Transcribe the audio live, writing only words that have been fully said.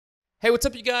Hey, what's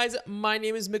up, you guys? My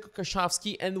name is Mikko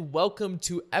Kashofsky, and welcome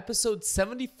to episode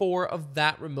 74 of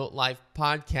That Remote Life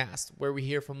podcast, where we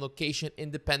hear from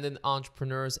location-independent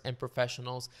entrepreneurs and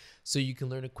professionals so you can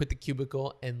learn to quit the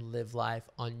cubicle and live life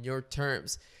on your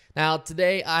terms. Now,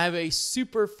 today I have a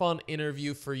super fun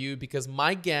interview for you because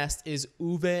my guest is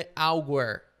Uwe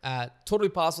Allgauer. Totally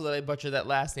possible that I butchered that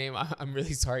last name. I'm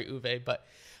really sorry, Uwe, but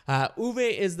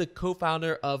Uwe is the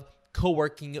co-founder of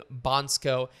Coworking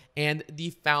Bansko and the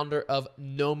founder of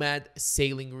Nomad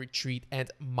Sailing Retreat and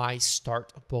My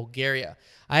Start Bulgaria.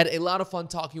 I had a lot of fun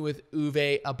talking with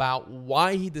Uwe about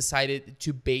why he decided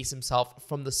to base himself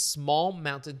from the small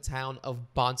mountain town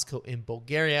of Bansko in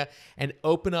Bulgaria and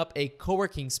open up a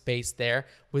co-working space there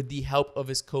with the help of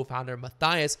his co-founder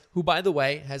Matthias, who, by the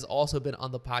way, has also been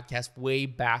on the podcast way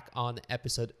back on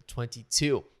episode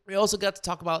 22. We also got to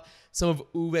talk about some of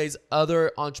Uwe's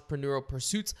other entrepreneurial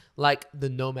pursuits, like the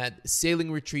Nomad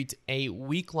Sailing Retreat, a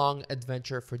week-long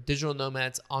adventure for digital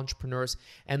nomads, entrepreneurs,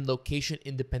 and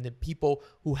location-independent people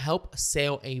who help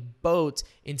sail a boat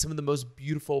in some of the most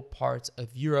beautiful parts of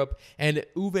Europe, and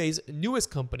Uwe's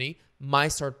newest company, My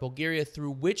Start Bulgaria,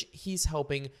 through which he's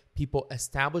helping people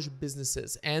establish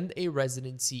businesses and a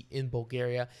residency in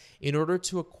Bulgaria in order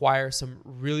to acquire some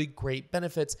really great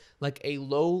benefits like a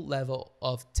low level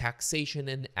of taxation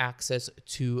and access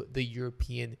to the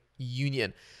European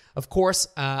Union. Of course,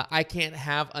 I can't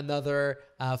have another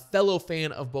fellow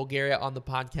fan of Bulgaria on the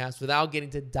podcast without getting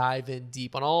to dive in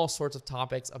deep on all sorts of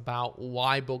topics about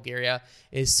why Bulgaria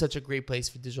is such a great place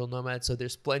for digital nomads. So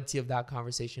there's plenty of that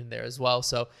conversation there as well.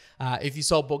 So if you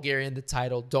saw Bulgaria in the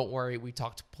title, don't worry, we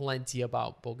talked plenty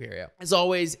about Bulgaria. As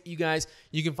always, you guys,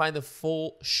 you can find the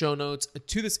full show notes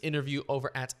to this interview over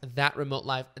at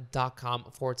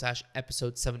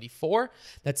thatremotelife.com/episode 74.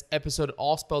 That's episode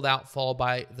all spelled out, followed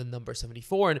by the number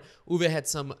 74. And Uwe had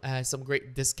some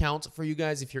great discounts for you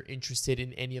guys if you're interested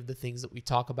in any of the things that we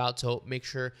talk about. So make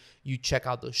sure you check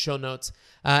out those show notes.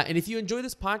 And if you enjoy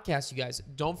this podcast, you guys,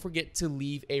 don't forget to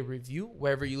leave a review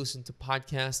wherever you listen to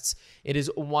podcasts. It is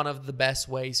one of the best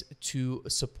ways to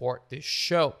support this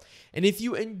show. And if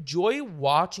you enjoy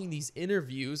watching these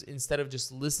interviews instead of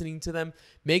just listening to them,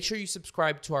 make sure you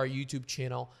subscribe to our YouTube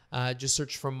channel. Just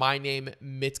search for my name,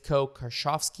 Mitko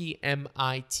Kashofsky, Mitko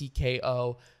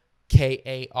Karshovski,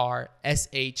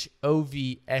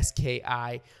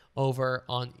 over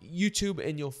on YouTube,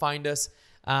 and you'll find us.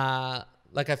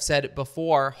 Like I've said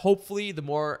before, hopefully the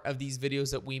more of these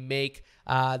videos that we make,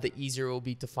 the easier it will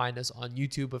be to find us on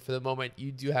YouTube. But for the moment,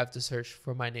 you do have to search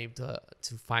for my name to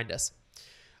find us.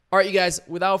 All right, you guys,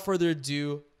 without further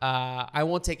ado, I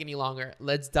won't take any longer.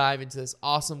 Let's dive into this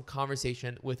awesome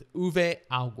conversation with Uwe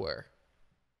Allgauer.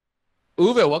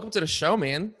 Uwe, welcome to the show,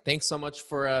 man. Thanks so much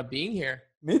for being here.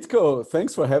 Mitko,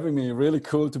 thanks for having me. Really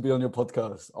cool to be on your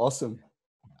podcast. Awesome.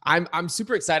 I'm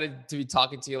super excited to be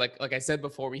talking to you. Like I said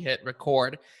before we hit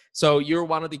record. So you're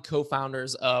one of the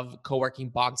co-founders of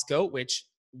Coworking Bansko, which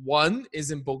one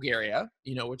is in Bulgaria,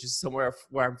 which is somewhere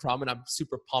where I'm from, and I'm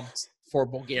super pumped for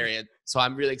Bulgaria. So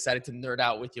I'm really excited to nerd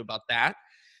out with you about that.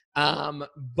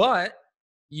 But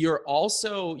you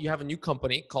have a new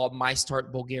company called My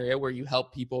Start Bulgaria, where you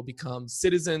help people become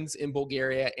citizens in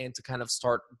Bulgaria and to kind of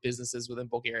start businesses within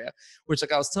Bulgaria, which,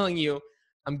 like I was telling you,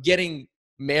 I'm getting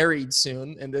married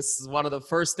soon. And this is one of the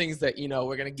first things that,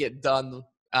 we're going to get done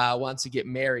once you get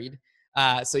married.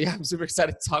 So yeah, I'm super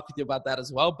excited to talk with you about that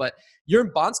as well. But you're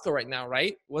in Bansko right now,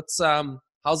 right?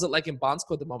 How's it like in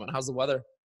Bansko at the moment? How's the weather?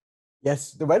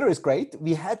 Yes, the weather is great.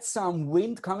 We had some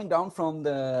wind coming down from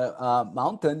the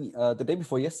mountain the day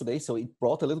before yesterday, so it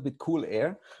brought a little bit cool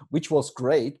air, which was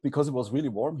great because it was really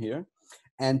warm here.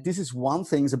 And this is one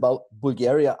thing about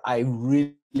Bulgaria I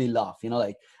really love.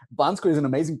 Bansko is an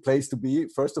amazing place to be.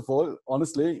 First of all,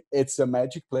 honestly, it's a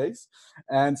magic place.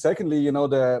 And secondly,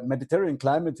 the Mediterranean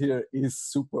climate here is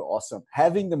super awesome.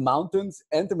 Having the mountains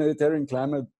and the Mediterranean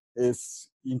climate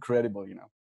is incredible,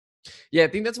 Yeah, I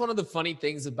think that's one of the funny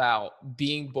things about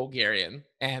being Bulgarian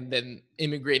and then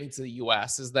immigrating to the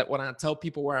US is that when I tell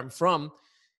people where I'm from,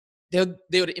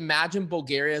 they would imagine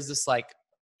Bulgaria as this like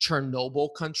Chernobyl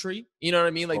country. You know what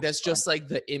I mean? Like that's just like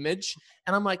the image.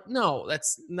 And I'm like, no,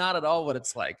 that's not at all what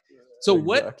it's like. So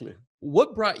exactly. What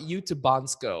brought you to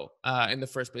Bansko in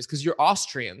the first place? Because you're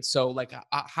Austrian. So like,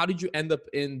 how did you end up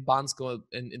in Bansko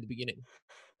in the beginning?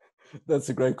 That's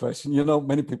a great question.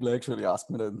 Many people actually ask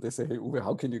me that, and they say, hey, Uwe,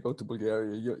 how can you go to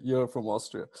Bulgaria? You're from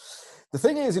Austria. The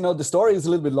thing is, the story is a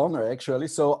little bit longer, actually.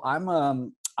 So I'm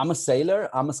a sailor.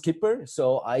 I'm a skipper. So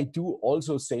I do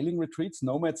also sailing retreats,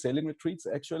 nomad sailing retreats,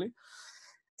 actually.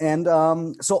 And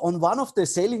so on one of the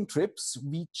sailing trips,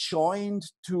 we joined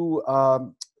to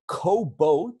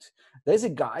co-boat there's a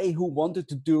guy who wanted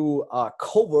to do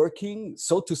co-working,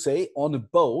 so to say, on a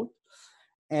boat.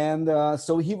 And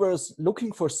so he was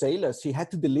looking for sailors. He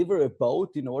had to deliver a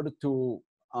boat in order to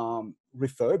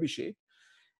refurbish it.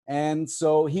 And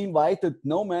so he invited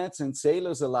nomads and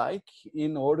sailors alike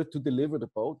in order to deliver the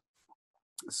boat.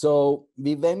 So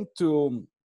we went to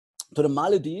the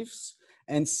Maldives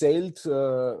and sailed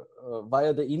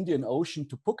via the Indian Ocean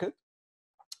to Phuket.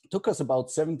 It took us about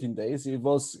 17 days. It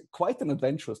was quite an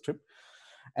adventurous trip.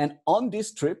 And on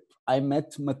this trip, I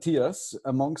met Matthias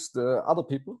amongst other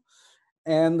people.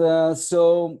 And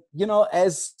so,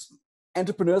 as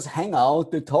entrepreneurs hang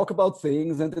out, they talk about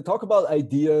things and they talk about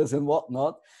ideas and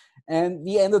whatnot. And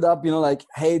we ended up, like,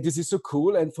 hey, this is so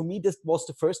cool. And for me, this was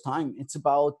the first time. It's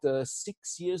about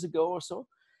 6 years ago or so.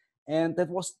 And that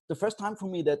was the first time for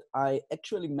me that I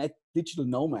actually met digital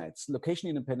nomads, location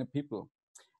independent people.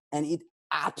 And it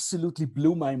absolutely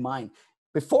blew my mind.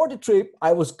 Before the trip,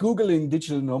 I was Googling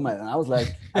digital nomad and I was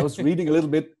like, I was reading a little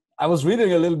bit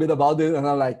about it. And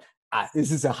I'm like,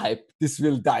 this is a hype. This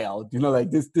will die out.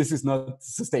 Like this is not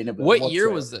sustainable. What year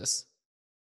was this?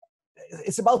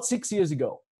 It's about 6 years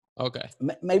ago. Okay.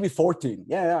 Maybe 14.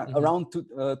 Yeah, around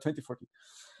 2014.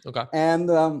 Okay. And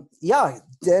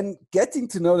then getting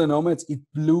to know the nomads, it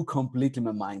blew completely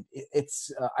my mind.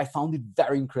 I found it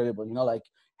very incredible, like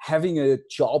having a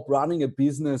job, running a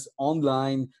business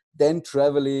online, then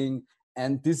traveling,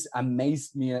 and this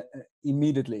amazed me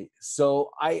immediately. So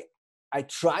I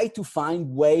try to find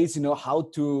ways, how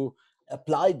to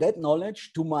apply that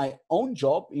knowledge to my own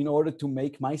job in order to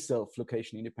make myself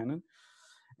location independent.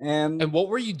 And what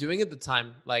were you doing at the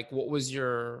time? Like, what was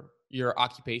your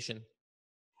occupation?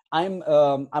 I'm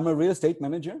a real estate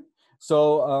manager,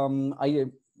 so I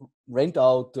rent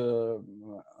out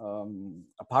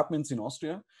apartments in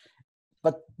Austria.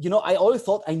 But I always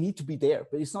thought I need to be there,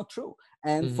 but it's not true.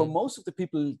 And for most of the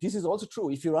people, this is also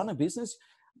true. If you run a business,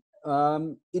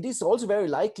 it is also very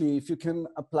likely if you can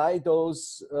apply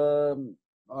those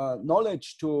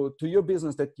knowledge to your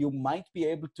business that you might be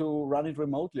able to run it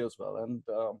remotely as well. And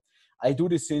I do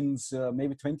this since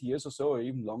maybe 20 years or so, or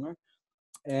even longer.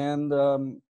 And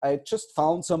I just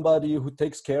found somebody who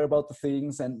takes care about the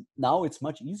things. And now it's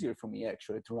much easier for me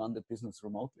actually to run the business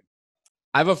remotely.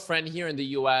 I have a friend here in the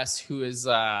US who is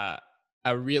a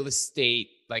real estate,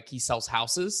 like he sells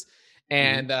houses.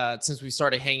 And since we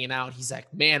started hanging out, he's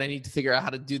like, man, I need to figure out how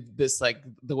to do this like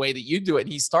the way that you do it.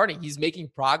 And he's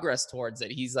making progress towards it.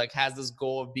 He's like, has this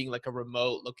goal of being like a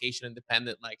remote location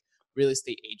independent, like real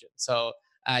estate agent. So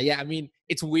yeah, I mean,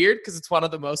 it's weird because it's one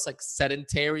of the most like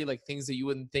sedentary, like things that you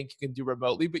wouldn't think you can do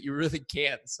remotely, but you really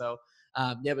can. So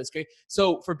yeah, but it's great.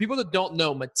 So for people that don't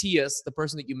know, Matthias, the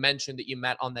person that you mentioned that you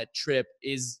met on that trip,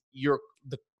 is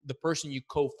the person you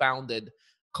co-founded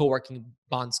Coworking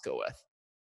Bansko with.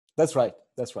 That's right.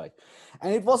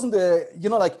 And it wasn't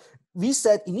like we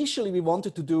said initially we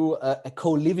wanted to do a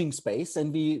co-living space,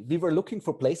 and we were looking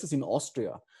for places in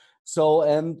Austria. So,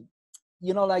 and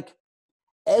like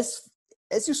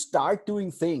as you start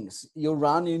doing things, you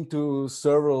run into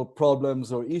several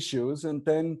problems or issues. And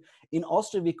then in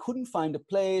Austria, we couldn't find a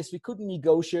place. We couldn't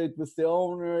negotiate with the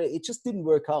owner. It just didn't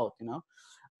work out,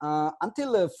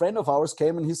 until a friend of ours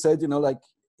came and he said, like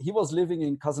he was living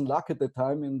in Kazanlak at the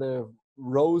time in the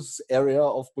Rose area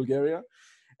of Bulgaria.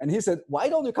 And he said, why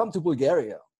don't you come to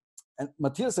Bulgaria? And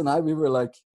Matthias and I, we were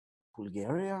like,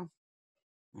 Bulgaria?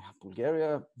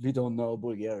 Bulgaria? We don't know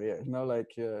Bulgaria,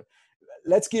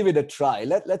 let's give it a try.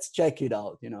 Let's check it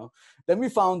out, Then we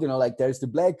found, like there's the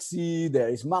Black Sea, there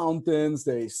is mountains,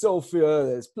 there is Sofia,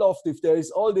 there's Plovdiv, there is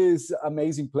all these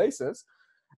amazing places.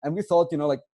 And we thought,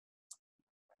 like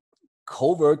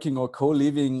co-working or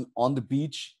co-living on the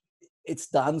beach, it's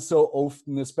done so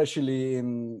often, especially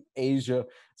in Asia.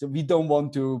 So we don't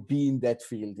want to be in that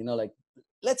field, like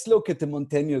let's look at the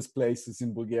mountainous places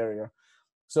in Bulgaria.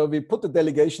 So we put a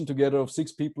delegation together of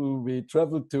 6 people. We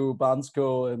traveled to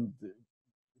Bansko, and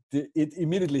it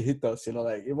immediately hit us,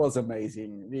 like it was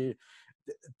amazing.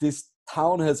 This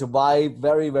town has a vibe,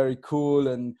 very, very cool.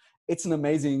 And it's an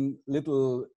amazing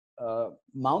little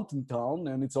mountain town.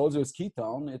 And it's also a ski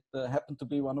town. It happened to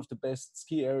be one of the best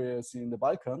ski areas in the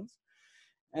Balkans.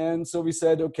 And so we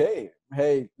said, okay,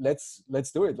 hey, let's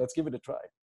do it. Let's give it a try.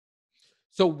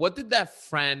 So what did that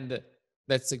friend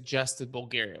that suggested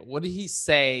Bulgaria, what did he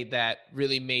say that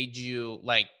really made you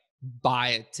like buy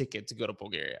a ticket to go to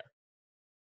Bulgaria?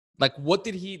 Like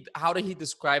how did he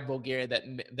describe Bulgaria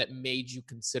that made you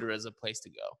consider as a place to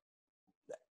go?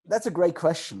 That's a great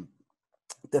question.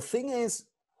 The thing is,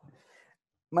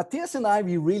 Matthias and I,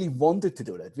 we really wanted to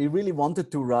do that. We really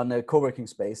wanted to run a co-working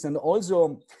space. And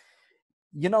also,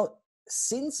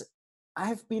 since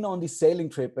I've been on this sailing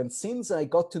trip, and since I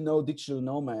got to know digital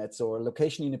nomads or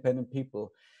location independent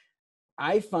people,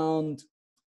 I found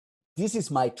this is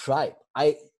my tribe.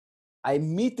 I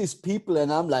meet these people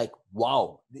and I'm like,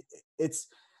 wow, it's,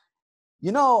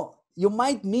 you know, you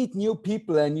might meet new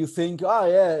people and you think, oh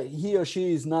yeah, he or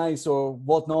she is nice or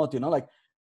whatnot, you know, like,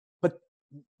 but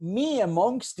me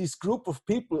amongst this group of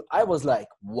people, I was like,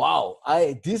 wow,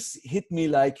 this hit me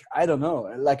like, I don't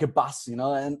know, like a bus, you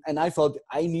know, and I thought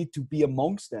I need to be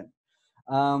amongst them.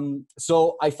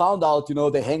 So I found out, you know,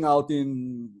 they hang out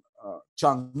in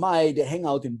Chiang Mai, they hang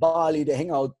out in Bali, they hang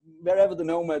out wherever the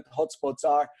nomad hotspots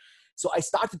are. So I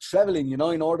started traveling, you know,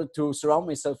 in order to surround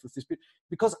myself with these people,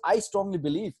 because I strongly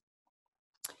believe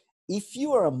if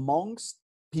you are amongst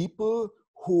people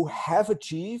who have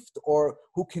achieved or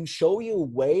who can show you a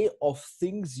way of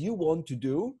things you want to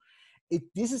do,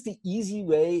 this is the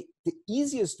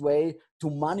easiest way to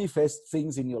manifest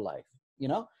things in your life, you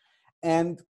know.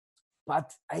 And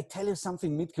but I tell you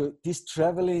something, Mitko, this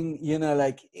traveling, you know,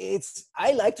 like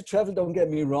I like to travel, don't get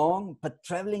me wrong, but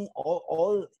traveling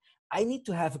I need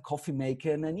to have a coffee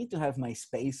maker and I need to have my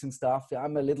space and stuff.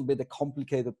 I'm a little bit a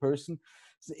complicated person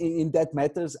in that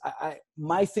matters.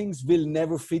 My things will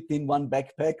never fit in one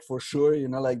backpack for sure, you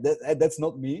know, like that's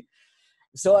not me.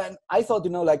 So, and I thought,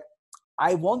 you know, like,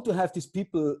 I want to have these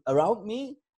people around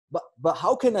me, but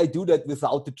how can I do that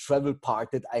without the travel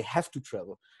part that I have to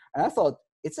travel? And I thought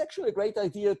it's actually a great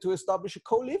idea to establish a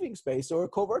co-living space or a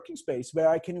co-working space where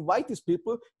I can invite these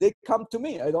people. They come to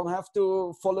me. I don't have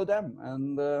to follow them.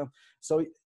 And so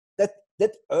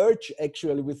that urge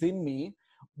actually within me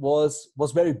was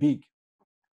very big.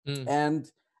 Mm.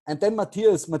 And then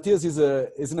Matthias is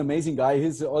an amazing guy.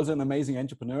 He's also an amazing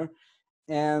entrepreneur.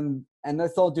 And I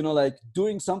thought, you know, like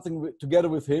doing something together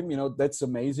with him, you know, that's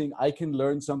amazing. I can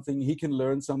learn something, he can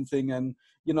learn something, and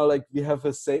you know, like we have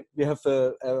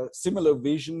a similar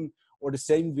vision or the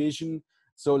same vision.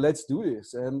 So let's do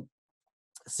this. And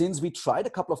since we tried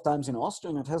a couple of times in Austria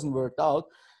and it hasn't worked out,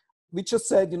 we just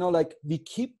said, you know, like we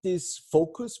keep this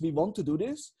focus. We want to do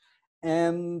this,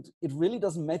 and it really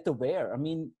doesn't matter where. I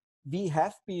mean, we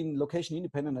have been location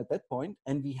independent at that point,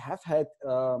 and we have had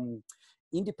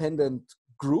independent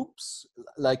groups,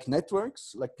 like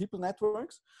networks, like people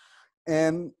networks.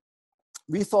 And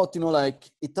we thought, you know, like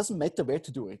it doesn't matter where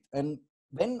to do it. And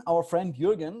when our friend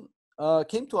Jürgen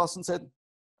came to us and said,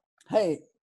 hey,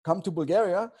 come to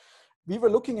Bulgaria, we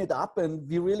were looking it up and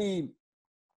we really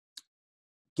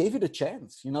gave it a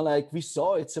chance. You know, like we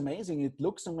saw it's amazing, it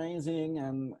looks amazing,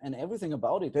 and everything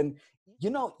about it. And you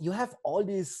know, you have all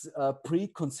these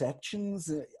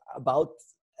preconceptions about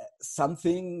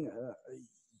something,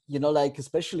 you know, like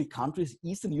especially countries,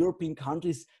 Eastern European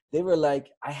countries, they were like,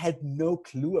 I had no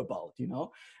clue about, you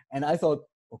know. And I thought,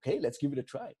 okay, let's give it a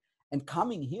try. And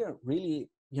coming here, really,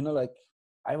 you know, like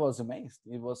I was amazed.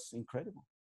 It was incredible.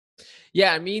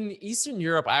 Yeah, I mean, Eastern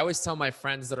Europe, I always tell my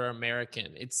friends that are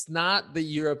American, it's not the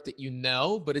Europe that you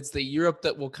know, but it's the Europe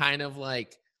that will kind of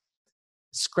like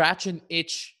scratch an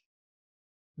itch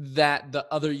that the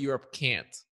other Europe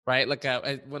can't, right? Like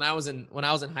when I was in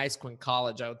high school and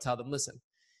college, I would tell them, listen,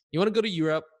 you want to go to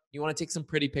Europe, you want to take some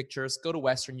pretty pictures, go to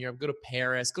Western Europe, go to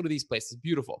Paris, go to these places,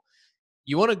 beautiful.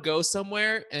 You want to go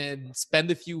somewhere and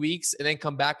spend a few weeks and then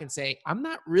come back and say, I'm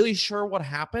not really sure what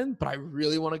happened, but I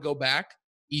really want to go back.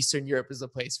 Eastern Europe is the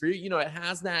place for you. You know, it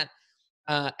has that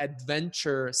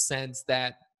adventure sense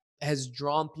that has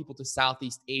drawn people to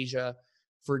Southeast Asia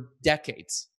for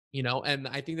decades. You know, and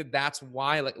I think that that's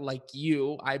why, like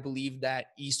you, I believe that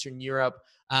Eastern Europe,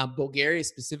 Bulgaria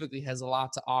specifically, has a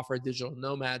lot to offer digital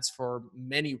nomads for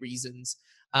many reasons.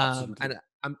 Absolutely.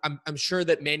 And I'm sure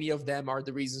that many of them are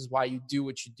the reasons why you do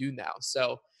what you do now.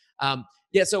 So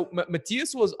yeah, so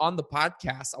Matthias was on the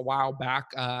podcast a while back.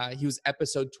 He was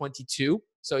episode 22.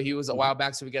 So he was a while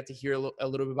back. So we got to hear a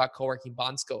little bit about Coworking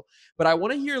Bansko. But I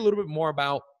want to hear a little bit more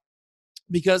about,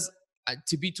 because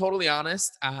to be totally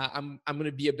honest, I'm going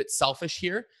to be a bit selfish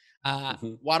here.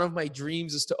 Mm-hmm. One of my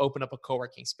dreams is to open up a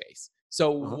co-working space.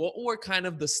 So Uh-huh. what were kind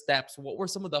of the steps? What were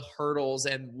some of the hurdles?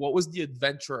 And what was the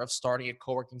adventure of starting a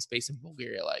co-working space in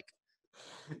Bulgaria like?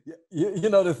 You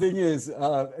know, the thing is,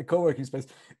 a co-working space,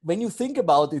 when you think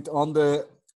about it on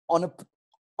a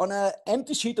on a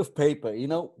empty sheet of paper, you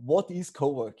know, what is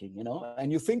co-working, you know,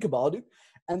 and you think about it,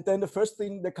 and then the first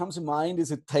thing that comes to mind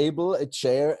is a table, a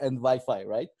chair, and Wi-Fi,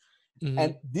 right? And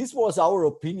Mm-hmm. this was our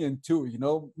opinion too, you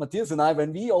know. Matthias and I,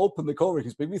 when we opened the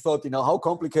co-working space, we thought, you know, how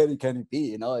complicated can it be,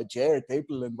 you know, a chair, a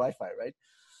table, and Wi-Fi, right?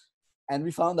 And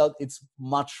we found out it's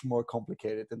much more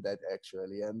complicated than that,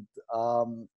 actually. And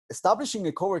establishing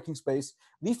a co-working space,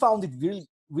 we found it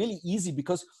really easy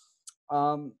because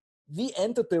um, we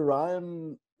entered the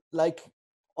realm like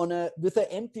with an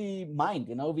empty mind,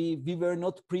 we were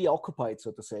not preoccupied,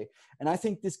 so to say. And I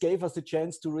think this gave us a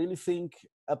chance to really think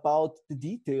about the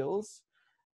details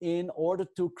in order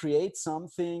to create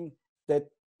something that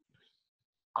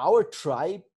our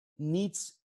tribe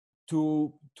needs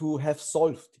to have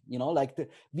solved. Like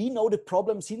we know the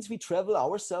problem since we travel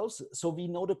ourselves, so we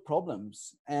know the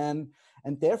problems, and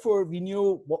therefore we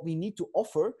knew what we need to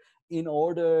offer in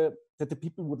order that the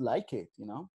people would like it.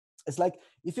 It's like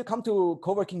if you come to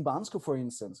Coworking Bansko, for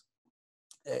instance,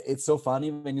 it's so funny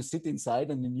when you sit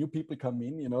inside and the new people come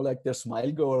in, like their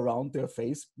smile go around their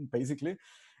face basically,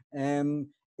 and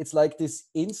it's like this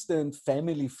instant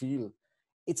family feel.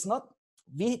 It's not,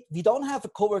 we don't have a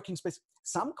co-working space.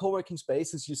 Some co-working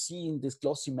spaces you see in these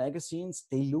glossy magazines,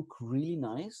 they look really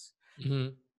nice. Mm-hmm.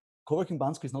 Co-working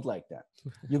Bansko is not like that.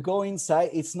 You go inside,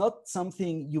 it's not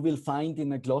something you will find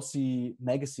in a glossy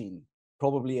magazine,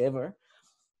 probably ever,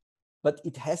 but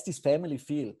it has this family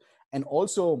feel. And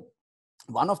also,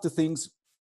 one of the things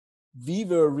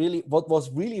what was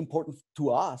really important to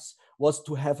us was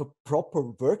to have a proper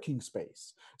working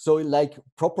space. So like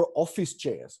proper office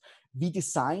chairs. We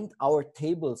designed our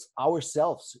tables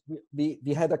ourselves.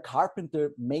 We had a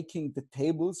carpenter making the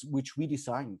tables, which we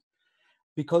designed,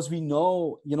 because we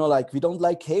know, like we don't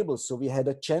like cables. So we had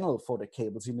a channel for the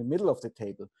cables in the middle of the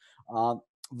table.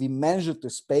 We measured the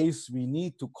space we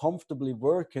need to comfortably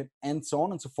work, and so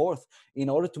on and so forth, in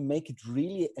order to make it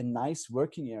really a nice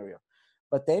working area.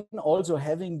 But then also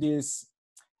having this,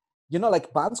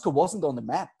 like Bansko wasn't on the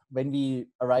map when we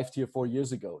arrived here 4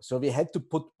 years ago. So we had to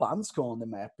put Bansko on the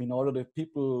map in order that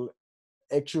people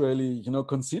actually,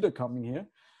 consider coming here.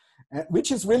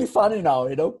 Which is really funny now.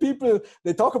 People,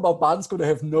 they talk about Bansko, they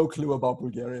have no clue about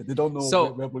Bulgaria. They don't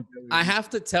know where Bulgaria I is. have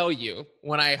to tell you,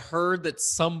 when I heard that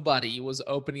somebody was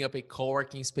opening up a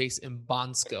co-working space in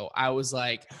Bansko, I was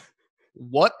like,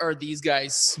 what are these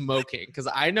guys smoking? Because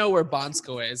I know where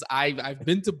Bansko is. I've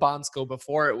been to Bansko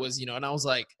before it was, and I was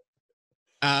like,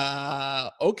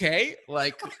 okay,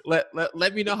 like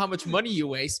let me know how much money you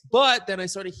waste. But then I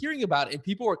started hearing about it, and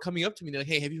people were coming up to me, they're like,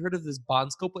 hey, have you heard of this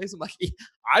Bonsko place? I'm like,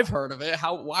 I've heard of it.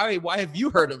 Why have you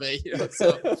heard of it?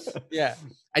 So yeah,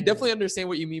 I definitely understand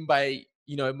what you mean by,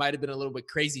 it might have been a little bit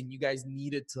crazy and you guys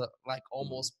needed to like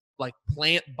almost like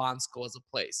plant Bonsko as a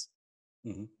place.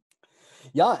 Mm-hmm.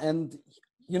 Yeah, and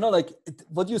like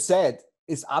what you said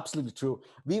is absolutely true.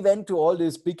 We went to all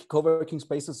these big co-working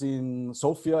spaces in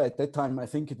Sofia. At that time, I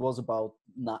think it was about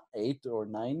 8 or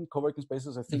 9 co-working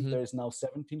spaces. I think there is now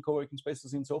 17 co-working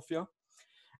spaces in Sofia.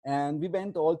 And we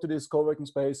went all to these co-working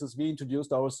spaces. We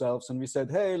introduced ourselves and we said,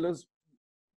 hey,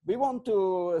 we want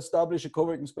to establish a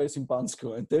co-working space in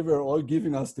Bansko. And they were all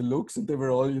giving us the looks, and they were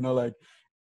all, like,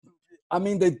 I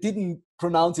mean, they didn't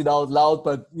pronounce it out loud,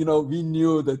 but, we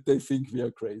knew that they think we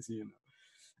are crazy,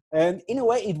 And in a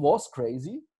way, it was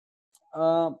crazy.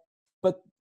 But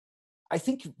I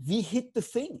think we hit the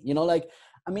thing, like,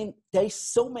 I mean, there's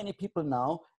so many people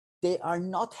now, they are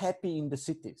not happy in the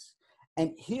cities.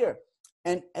 And here,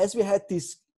 and as we had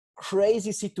this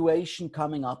crazy situation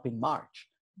coming up in March,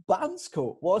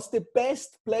 Bansko was the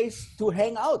best place to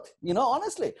hang out,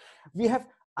 honestly.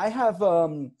 I have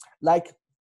like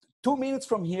 2 minutes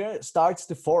from here starts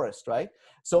the forest, right?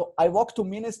 So I walk 2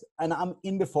 minutes and I'm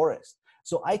in the forest.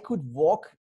 So I could walk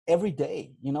every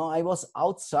day. I was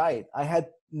outside. I had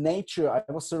nature.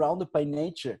 I was surrounded by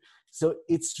nature. So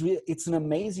it's an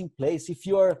amazing place. If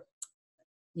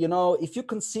if you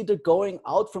consider going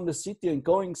out from the city and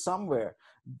going somewhere,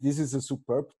 this is a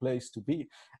superb place to be.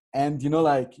 And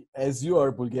like, as you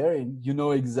are Bulgarian,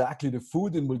 exactly the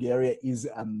food in Bulgaria is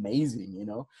amazing.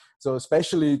 So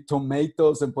especially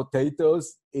tomatoes and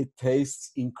potatoes, it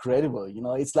tastes incredible.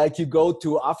 It's like you go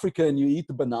to Africa and you eat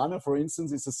a banana, for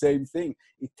instance. It's the same thing.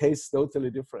 It tastes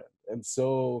totally different. And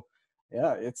so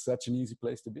yeah, it's such an easy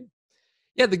place to be.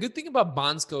 Yeah, the good thing about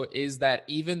Bansko is that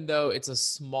even though it's a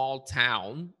small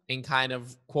town in kind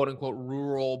of quote unquote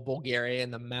rural Bulgaria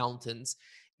in the mountains,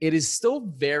 it is still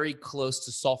very close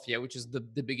to Sofia, which is the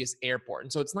biggest airport.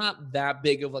 And so it's not that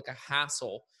big of like a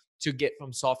hassle to get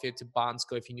from Sofia to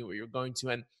Bansko if you knew where you're going to.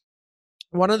 And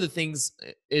one of the things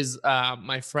is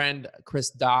my friend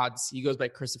Chris Dodds, he goes by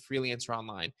Chris the Freelancer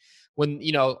online. When,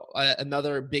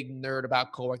 another big nerd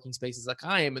about co-working spaces like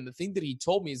I am. And the thing that he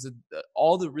told me is that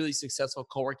all the really successful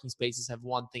co-working spaces have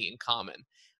one thing in common: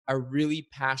 a really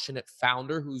passionate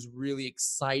founder who's really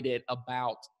excited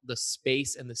about the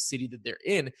space and the city that they're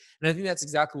in. And I think that's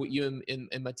exactly what you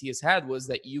and Matthias had, was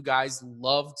that you guys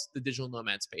loved the digital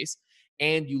nomad space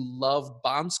and you loved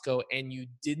Bansko, and you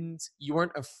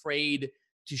weren't afraid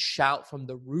to shout from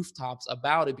the rooftops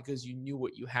about it because you knew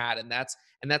what you had.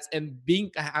 And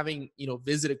being having,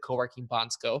 visited Coworking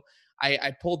Bansko,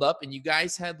 I pulled up and you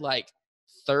guys had like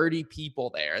 30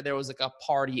 people there. There was like a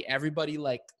party. Everybody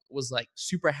like was like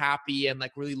super happy and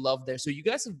like really loved there. So you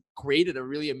guys have created a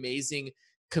really amazing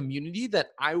community that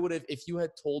I would have, if you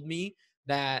had told me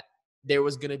that there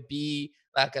was going to be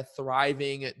like a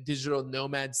thriving digital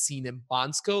nomad scene in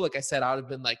Bansko, like I said, I would have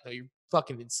been like, no, you're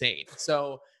fucking insane.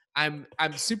 So I'm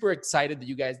super excited that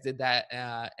you guys did that,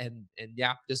 and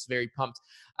yeah, just very pumped.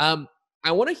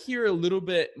 I want to hear a little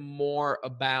bit more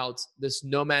about this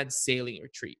Nomad Sailing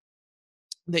Retreat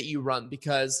that you run,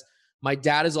 because my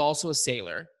dad is also a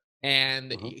sailor,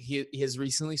 and Uh-huh. he has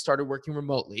recently started working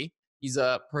remotely. He's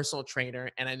a personal trainer,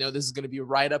 and I know this is going to be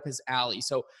right up his alley.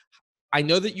 So I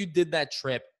know that you did that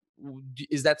trip.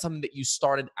 Is that something that you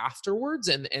started afterwards,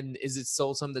 and is it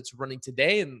still something that's running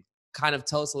today? And kind of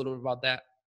tell us a little bit about that.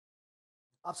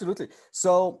 Absolutely.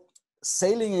 So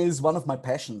sailing is one of my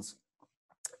passions,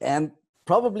 and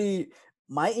probably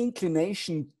my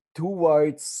inclination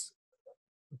towards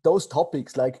those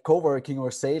topics like co-working or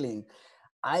sailing,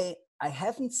 I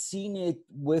haven't seen it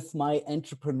with my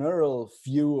entrepreneurial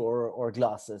view or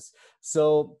glasses.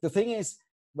 So the thing is,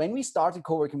 when we started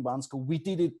co-working Bansko, we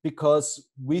did it because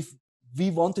we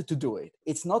wanted to do it.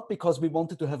 It's not because we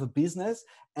wanted to have a business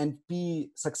and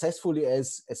be successfully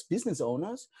as business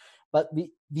owners, but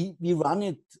we run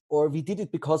it, or we did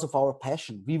it because of our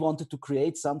passion. We wanted to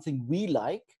create something we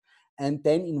like and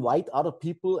then invite other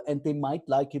people and they might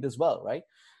like it as well, right?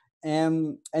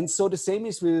 And so the same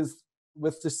is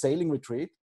with the sailing retreat.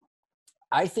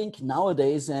 I think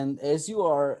nowadays, and as you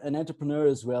are an entrepreneur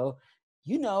as well,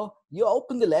 you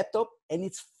open the laptop and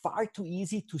it's far too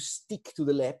easy to stick to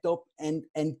the laptop and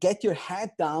get your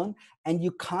head down, and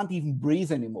you can't even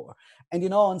breathe anymore.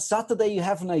 And on Saturday you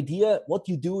have an idea. What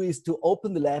you do is to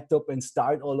open the laptop and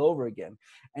start all over again.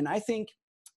 And I think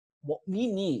what we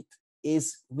need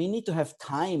is we need to have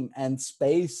time and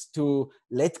space to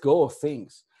let go of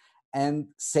things. And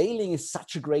sailing is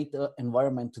such a great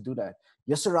environment to do that.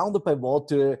 You're surrounded by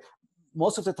water.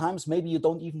 Most of the times, maybe you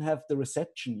don't even have the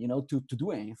reception, to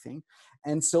do anything.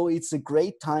 And so it's a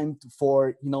great time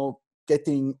for,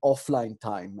 getting offline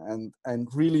time and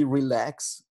really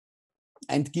relax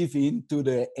and give in to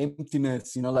the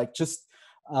emptiness, like just,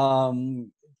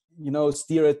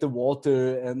 stare at the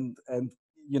water and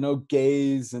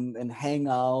gaze and hang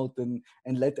out and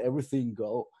let everything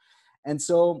go. And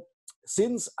so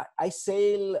since I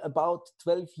sail about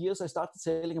 12 years, I started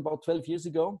sailing about 12 years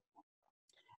ago,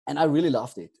 and I really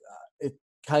loved it. It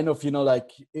kind of,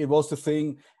 like it was the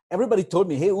thing. Everybody told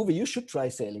me, "Hey, Uwe, you should try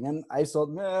sailing," and I thought,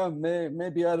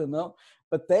 maybe I don't know.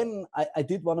 But then I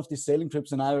did one of these sailing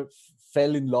trips, and I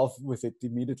fell in love with it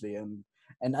immediately,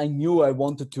 and I knew I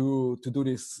wanted to do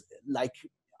this. Like,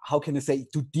 how can I say,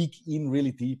 to dig in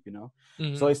really deep.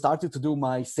 So Hmm. I started to do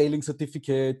my sailing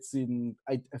certificates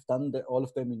I've done all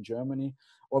of them in Germany,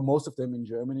 or most of them in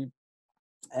Germany.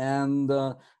 And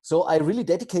so I really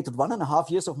dedicated 1.5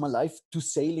 years of my life to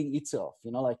sailing itself,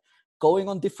 like going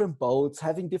on different boats,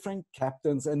 having different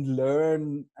captains, and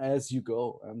learn as you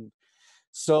go. And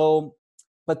so,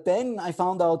 but then I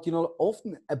found out,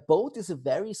 often a boat is a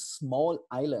very small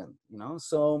island,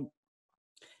 so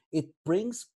it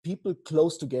brings people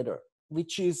close together,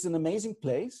 which is an amazing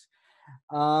place.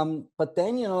 But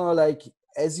then, like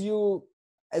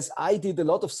as I did a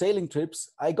lot of sailing trips,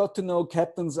 I got to know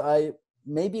captains I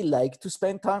maybe like to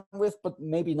spend time with, but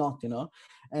maybe not.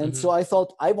 And so Hmm. I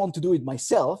thought I want to do it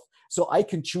myself, so I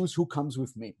can choose who comes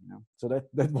with me. So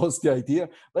that was the idea.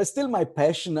 But still my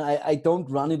passion. I don't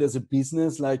run it as a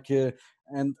business,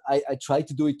 and I try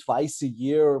to do it twice a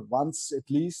year, once at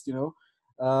least,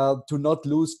 to not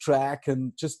lose track and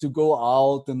just to go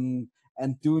out and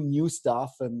do new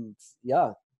stuff, and yeah,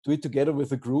 do it together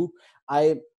with a group. I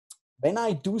When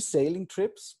I do sailing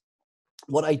trips,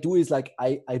 what I do is like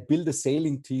I build a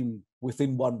sailing team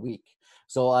within 1 week.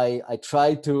 So I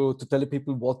try to tell the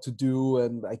people what to do,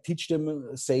 and I teach them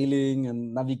sailing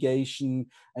and navigation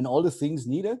and all the things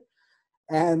needed.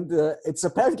 And it's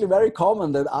apparently very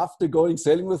common that after going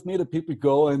sailing with me, the people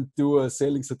go and do a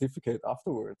sailing certificate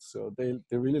afterwards. So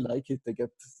they really like it. They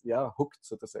get, yeah, hooked,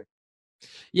 so to say.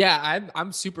 Yeah,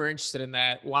 I'm super interested in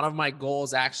that. One of my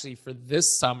goals actually for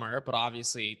this summer, but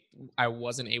obviously I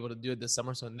wasn't able to do it this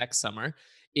summer, so next summer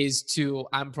is to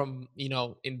I'm from,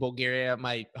 in Bulgaria,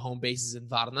 my home base is in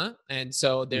Varna, and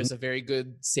so Mhm. there's a very good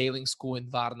sailing school in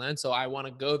Varna, and so I want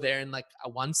to go there and like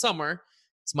one summer.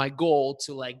 It's my goal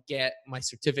to like get my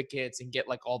certificates and get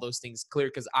like all those things clear,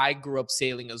 because I grew up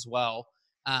sailing as well.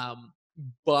 Um,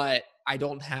 but I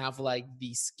don't have like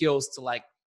the skills to like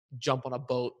jump on a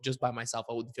boat just by myself.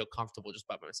 I wouldn't feel comfortable just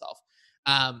by myself.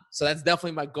 So that's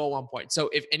definitely my goal on point. So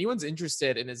if anyone's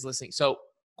interested and is listening, so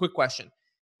quick question.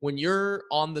 When you're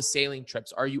on the sailing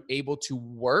trips, are you able to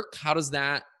work? How does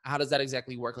that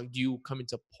exactly work? Like, do you come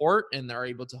into port and are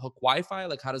able to hook Wi-Fi?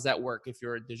 Like, how does that work if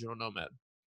you're a digital nomad?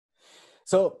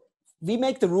 So we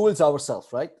make the rules ourselves,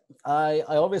 right? I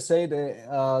always say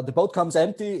the boat comes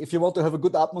empty. If you want to have a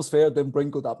good atmosphere, then bring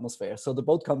good atmosphere. So the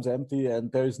boat comes empty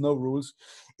and there is no rules.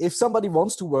 If somebody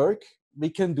wants to work, we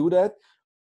can do that.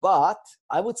 But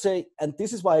I would say, and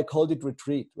this is why I called it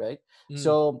retreat, right? Mm,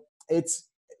 So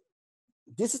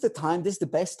this is the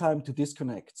best time to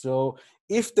disconnect. So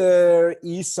if there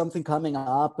is something coming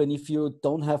up and if you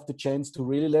don't have the chance to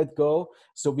really let go,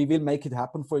 so we will make it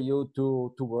happen for you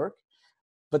to work.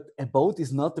 But a boat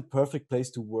is not the perfect place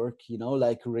to work,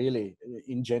 like really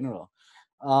in general.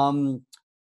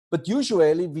 But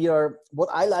usually what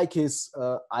I like is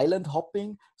island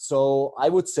hopping. So I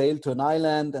would sail to an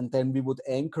island and then we would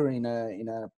anchor in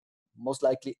a most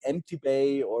likely empty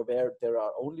bay or where there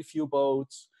are only few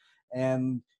boats,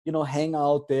 and hang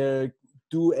out there,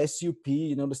 do SUP,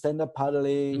 the stand-up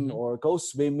paddling, mhm. or go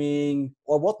swimming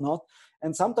or whatnot.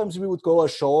 And sometimes we would go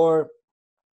ashore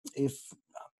if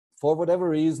for whatever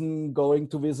reason going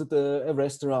to visit a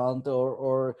restaurant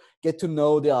or get to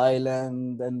know the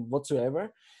island and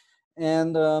whatsoever.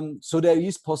 And so there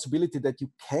is possibility that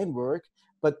you can work.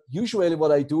 But usually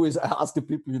what I do is I ask the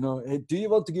people, hey, do you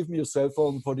want to give me your cell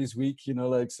phone for this week?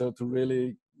 Like, so to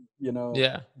really,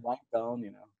 Yeah. wind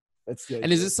down, that's the And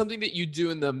is idea. this something that you do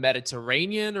in the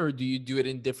Mediterranean, or do you do it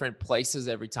in different places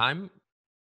every time?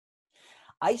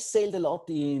 I sailed a lot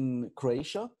in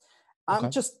Croatia. I'm Okay.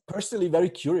 just personally very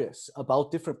curious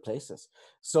about different places.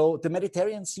 So the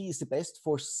Mediterranean Sea is the best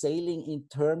for sailing in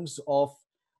terms of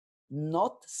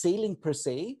not sailing per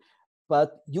se,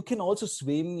 but you can also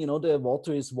swim. The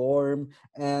water is warm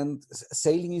and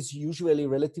sailing is usually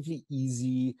relatively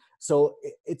easy. So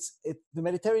the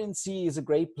Mediterranean Sea is a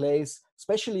great place,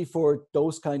 especially for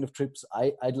those kind of trips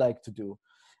I'd like to do.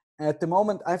 At the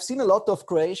moment, I've seen a lot of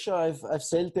Croatia. I've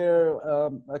sailed there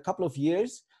a couple of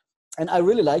years, and I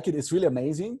really like it. It's really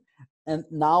amazing. And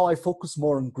now I focus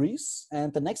more on Greece.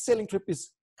 And the next sailing trip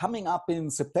is coming up in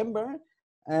September,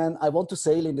 and I want to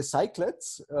sail in the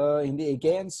Cyclades in the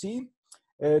Aegean Sea.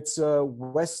 It's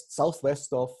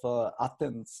southwest of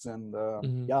Athens, and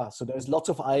Mhm. yeah, so there's lots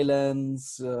of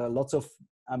islands, lots of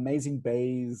amazing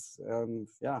bays, and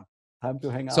yeah, time to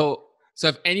hang out. So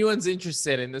if anyone's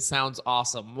interested, and this sounds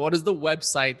awesome, what is the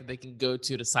website that they can go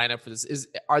to sign up for this?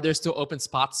 Are there still open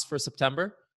spots for September?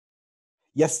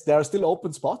 Yes, there are still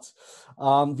open spots.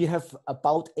 We have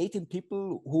about 18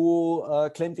 people who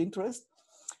claimed interest.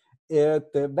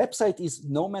 The website is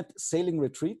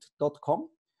nomadsailing.retreat.com.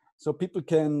 So people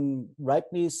can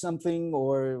write me something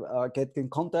or get in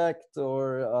contact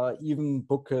or even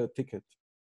book a ticket.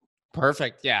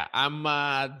 Perfect. Yeah, I'm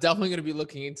definitely going to be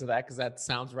looking into that because that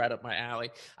sounds right up my alley.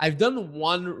 I've done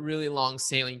one really long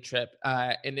sailing trip,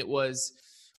 and it was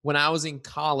when I was in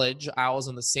college. I was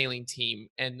on the sailing team,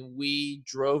 and we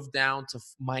drove down to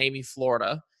Miami,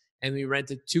 Florida, and we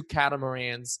rented two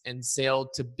catamarans and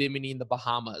sailed to Bimini in the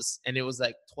Bahamas. And it was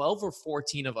like 12 or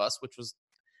 14 of us, which was,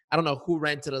 I don't know who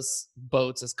rented us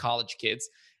boats as college kids.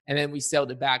 And then we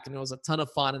sailed it back, and it was a ton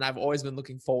of fun. And I've always been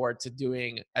looking forward to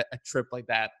doing a trip like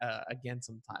that again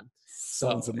sometime.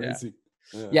 Sounds So yeah, amazing.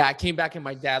 Yeah. yeah. I came back, and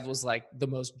my dad was like the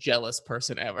most jealous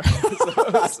person ever. So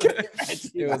I can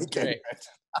it imagine. was I can great.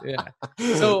 Yeah.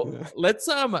 So imagine. let's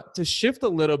to shift a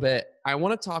little bit. I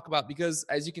want to talk about, because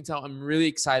as you can tell, I'm really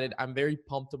excited. I'm very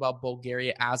pumped about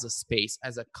Bulgaria as a space,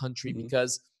 as a country, Mhm,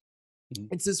 because mhm.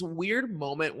 it's this weird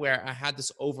moment where I had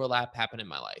this overlap happen in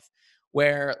my life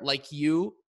where, like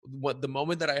you, what the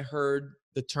moment that I heard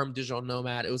the term digital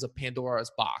nomad, it was a Pandora's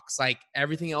box. Like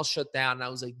everything else shut down, and I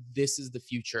was like, this is the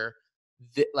future.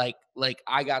 Like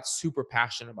I got super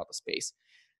passionate about the space.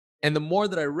 And the more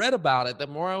that I read about it, the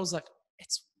more I was like,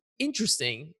 it's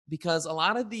interesting because a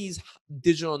lot of these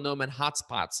digital nomad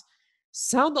hotspots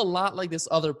sound a lot like this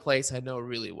other place I know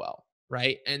really well.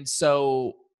 Right. And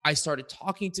so I started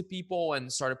talking to people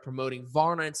and started promoting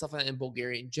Varna and stuff like that in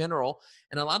Bulgaria in general.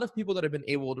 And a lot of people that have been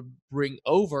able to bring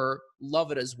over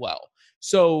love it as well.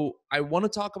 So I want to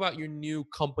talk about your new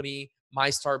company, My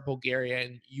Start Bulgaria,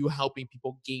 and you helping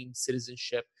people gain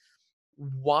citizenship.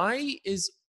 Why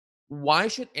why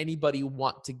should anybody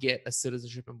want to get a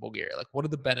citizenship in Bulgaria? Like, what are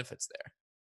the benefits there?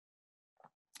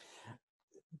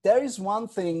 There is one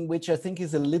thing which I think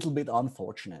is a little bit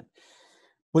unfortunate.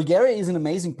 Bulgaria is an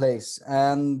amazing place,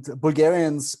 and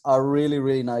Bulgarians are really,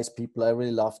 really nice people. I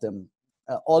really love them.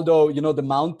 Although, the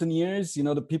mountaineers,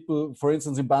 the people, for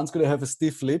instance, in Bansko, they have a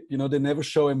stiff lip, they never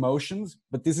show emotions,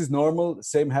 but this is normal.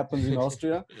 Same happens in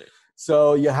Austria.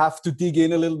 So you have to dig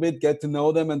in a little bit, get to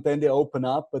know them, and then they open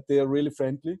up, but they are really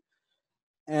friendly.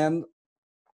 And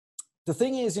the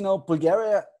thing is,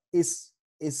 Bulgaria is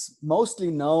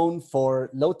mostly known for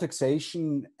low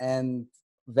taxation and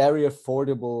very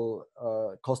affordable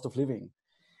cost of living.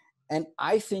 And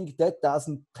I think that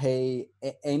doesn't pay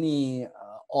any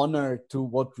honor to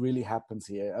what really happens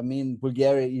here. I mean,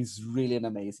 Bulgaria is really an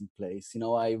amazing place.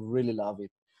 I really love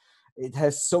it. It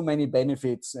has so many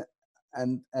benefits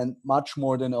and much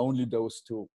more than only those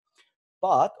two.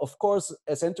 But of course,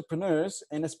 as entrepreneurs,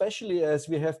 and especially as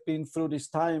we have been through these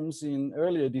times in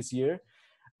earlier this year,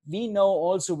 we know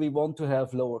also we want to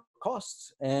have lower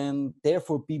costs and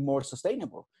therefore be more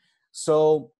sustainable.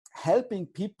 So helping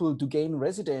people to gain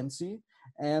residency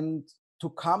and to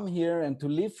come here and to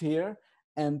live here,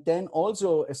 and then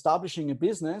also establishing a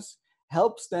business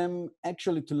helps them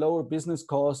actually to lower business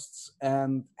costs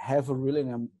and have a really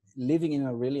living in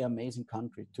a really amazing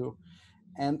country too.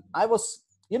 And I was,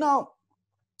 you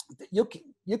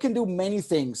can do many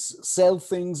things, sell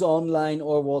things online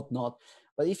or whatnot.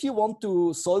 But if you want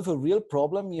to solve a real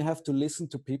problem, you have to listen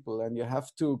to people and you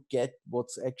have to get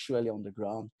what's actually on the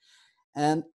ground.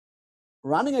 And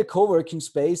running a co-working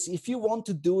space, if you want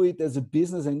to do it as a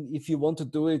business and if you want to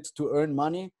do it to earn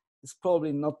money, it's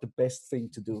probably not the best thing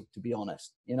to do, to be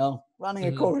honest. Running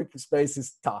a co-working space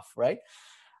is tough, right?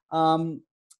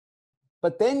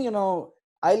 But then,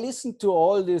 I listened to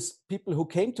all these people who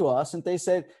came to us and they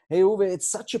said, hey, Uwe,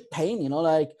 it's such a pain,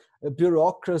 like a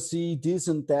bureaucracy, this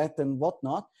and that and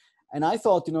whatnot. And I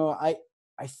thought,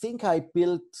 I think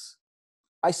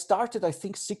I started, I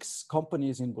think 6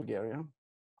 companies in Bulgaria.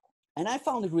 And I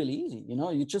found it really easy.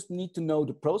 You just need to know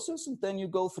the process and then you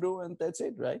go through and that's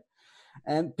it, right?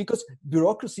 And because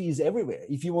bureaucracy is everywhere.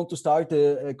 If you want to start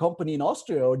a company in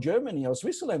Austria or Germany or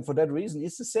Switzerland, for that reason,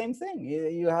 it's the same thing.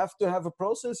 You have to have a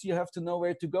process, you have to know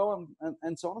where to go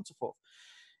and so on and so forth.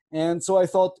 And so I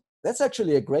thought, that's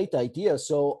actually a great idea.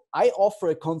 So I offer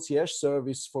a concierge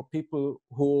service for people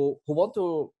who want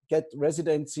to get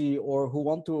residency or who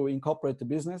want to incorporate the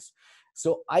business.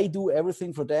 So I do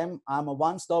everything for them. I'm a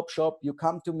one-stop shop. You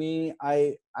come to me,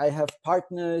 I have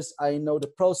partners, I know the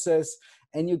process,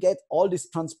 and you get all this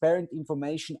transparent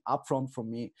information upfront from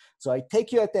me. So I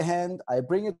take you at the hand, I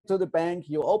bring it to the bank,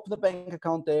 you open the bank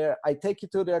account there, I take you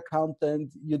to the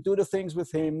accountant, you do the things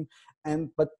with him,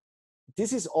 but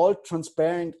this is all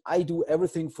transparent. I do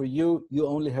everything for you. You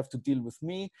only have to deal with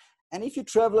me. And if you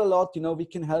travel a lot, we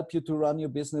can help you to run your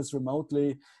business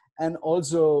remotely. And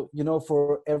also,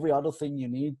 for every other thing you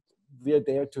need, we're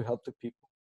there to help the people.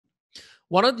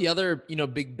 One of the other,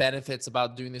 big benefits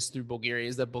about doing this through Bulgaria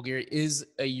is that Bulgaria is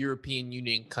a European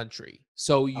Union country.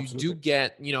 So you Absolutely. do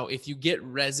get, if you get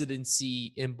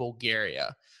residency in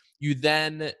Bulgaria, you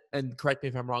then, and correct me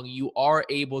if I'm wrong, you are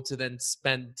able to then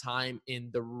spend time in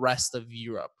the rest of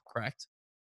Europe, correct?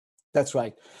 That's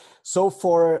right. So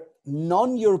for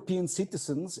non-European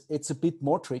citizens, it's a bit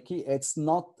more tricky. It's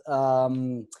not,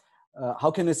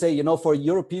 how can I say, for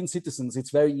European citizens,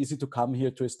 it's very easy to come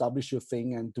here to establish your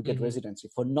thing and to get residency.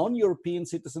 For non-European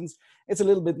citizens, it's a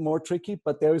little bit more tricky,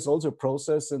 but there is also a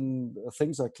process and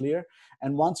things are clear.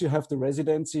 And once you have the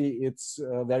residency, it's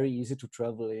very easy to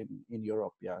travel in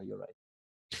Europe. Yeah, you're right.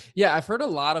 Yeah, I've heard a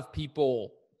lot of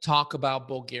people talk about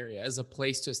Bulgaria as a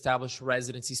place to establish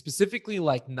residency, specifically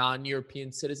like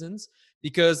non-European citizens,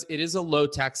 because it is a low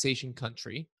taxation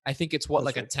country. I think it's That's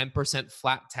like right. a 10%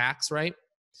 flat tax, right?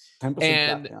 10% flat,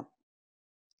 And yeah.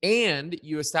 and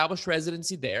you establish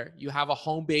residency there. You have a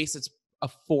home base that's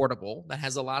affordable, that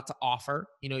has a lot to offer.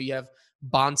 You have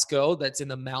Bansko that's in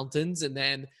the mountains, and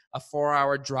then a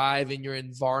 4-hour drive and you're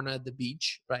in Varna at the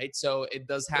beach, right? So it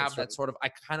does have That's that right. sort of, I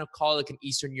kind of call it like an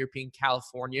Eastern European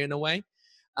California in a way.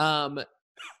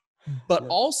 But Yeah.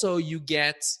 also you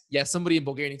get, somebody in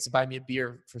Bulgaria needs to buy me a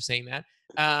beer for saying that.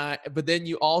 But then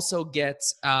you also get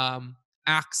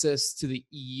access to the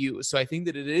EU. So I think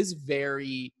that it is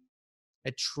very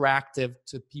attractive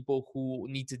to people who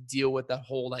need to deal with that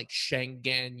whole like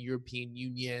Schengen, European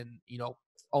Union,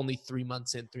 only 3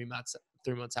 months in, 3 months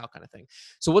out kind of thing.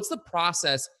 So what's the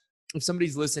process if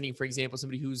somebody's listening, for example,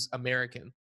 somebody who's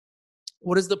American,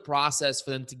 what is the process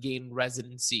for them to gain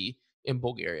residency in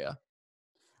Bulgaria?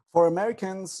 For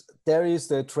Americans, there is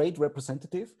the trade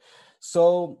representative.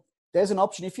 So there's an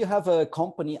option. If you have a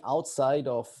company outside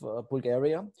of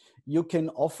Bulgaria, you can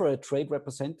offer a trade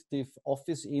representative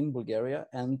office in Bulgaria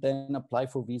and then apply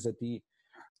for Visa D.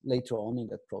 later on in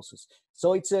that process.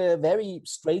 So it's a very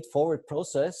straightforward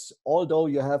process, although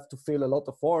you have to fill a lot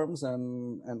of forms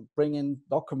and bring in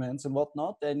documents and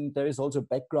whatnot. And there is also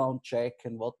background check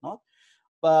and whatnot.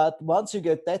 But once you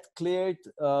get that cleared,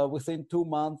 within 2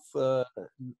 months,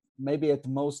 maybe at the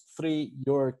most 3,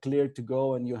 you're cleared to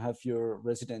go and you have your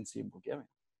residency in Bulgaria.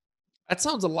 That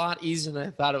sounds a lot easier than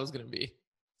I thought it was going to be.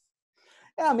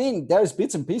 Yeah, I mean, there's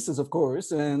bits and pieces, of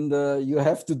course, and you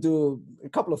have to do a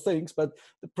couple of things, but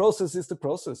the process is the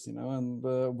process, and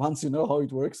once you know how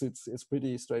it works, it's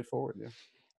pretty straightforward. Yeah.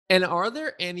 And are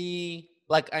there any,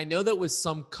 like, I know that with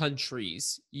some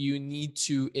countries, you need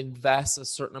to invest a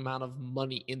certain amount of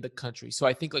money in the country. So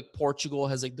I think like Portugal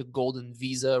has like the golden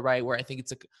visa, right? Where I think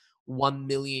it's like 1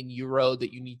 million euro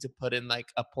that you need to put in like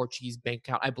a Portuguese bank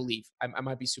account. I believe I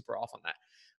might be super off on that.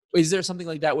 Is there something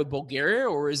like that with Bulgaria,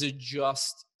 or is it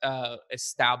just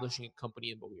establishing a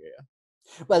company in Bulgaria?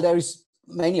 Well, there is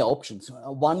many options.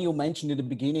 One you mentioned in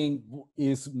the beginning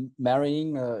is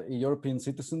marrying a European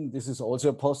citizen. This is also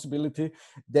a possibility.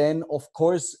 Then, of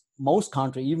course, most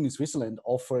countries, even in Switzerland,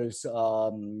 offers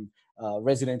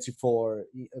residency for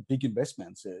big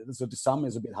investments. So the sum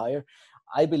is a bit higher.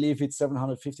 I believe it's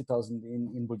 750,000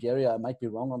 in Bulgaria. I might be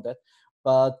wrong on that.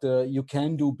 But you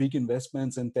can do big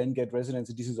investments and then get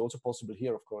residency. This is also possible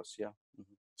here, of course. Yeah.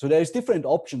 Mm-hmm. So there is different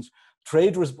options.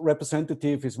 Trade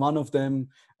representative is one of them,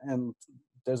 and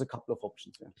there's a couple of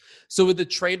options. Yeah. So with the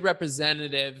trade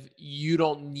representative, you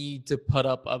don't need to put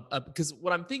up because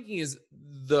what I'm thinking is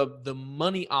the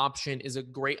money option is a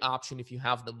great option if you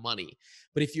have the money.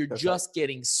 But if you're That's just right.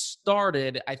 getting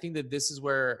started, I think that this is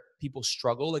where people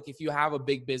struggle. Like if you have a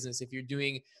big business, if you're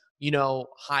doing,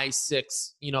 high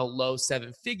 6, low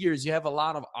 7 figures, you have a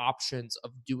lot of options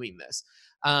of doing this.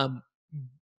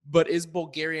 But is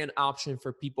Bulgaria an option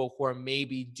for people who are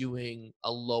maybe doing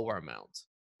a lower amount?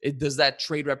 Does that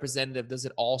trade representative, does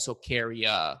it also carry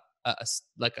a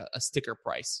sticker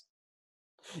price?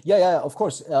 Yeah, of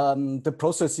course. The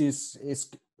process is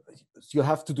you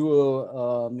have to do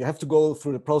you have to go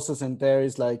through the process, and there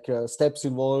is like steps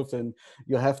involved, and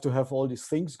you have to have all these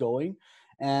things going,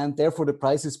 and therefore the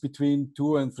price is between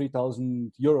 2,000 and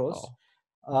 3,000 euros.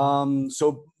 Oh.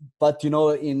 So, but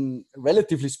in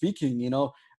relatively speaking,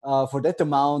 for that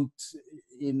amount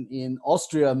in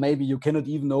Austria, maybe you cannot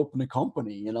even open a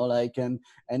company, like,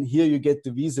 and here you get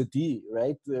the visa D,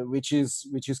 right? Which is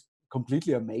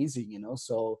completely amazing,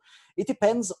 so it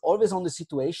depends always on the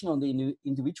situation, on the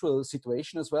individual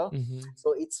situation as well. Mhm.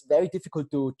 So it's very difficult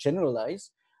to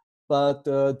generalize, but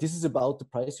this is about the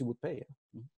price you would pay.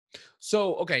 Yeah.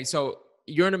 So, okay, so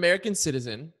you're an American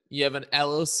citizen, you have an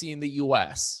LLC in the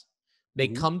US. They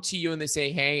Mhm. come to you and they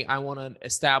say, "Hey, I want to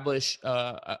establish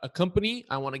a company.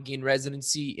 I want to gain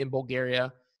residency in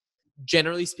Bulgaria."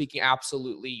 Generally speaking,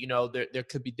 absolutely, there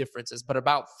could be differences, but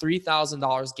about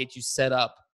 $3,000 get you set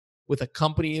up with a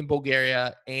company in Bulgaria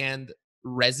and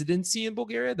residency in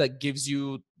Bulgaria that gives you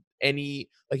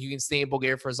you can stay in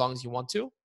Bulgaria for as long as you want to.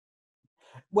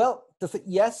 Well,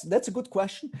 yes, that's a good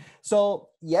question. So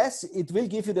yes, it will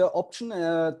give you the option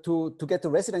to get the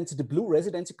residency, the blue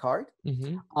residency card.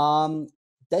 Hmm. Um,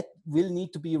 that will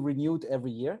need to be renewed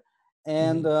every year,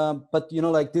 and Hmm. but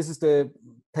like this is the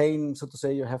pain, so to say,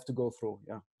 you have to go through.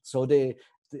 Yeah. So the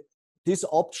this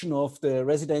option of the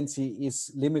residency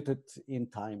is limited in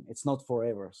time. It's not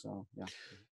forever. So yeah.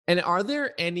 And are there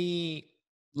any,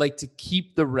 like, to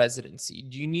keep the residency,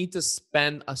 do you need to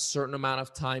spend a certain amount of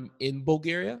time in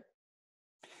Bulgaria?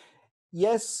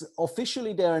 Yes,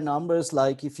 officially there are numbers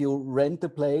like if you rent a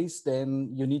place, then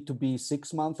you need to be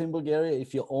 6 months in Bulgaria.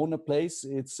 If you own a place,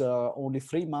 it's only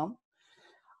 3 months.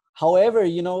 However,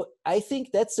 I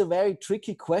think that's a very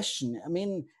tricky question. I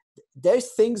mean,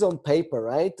 there's things on paper,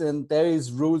 right? And there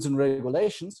is rules and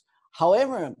regulations.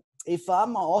 However, if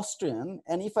I'm Austrian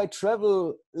and if I travel,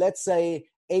 let's say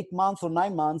 8 months or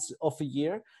 9 months of a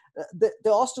year,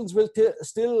 the Austrians will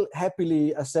still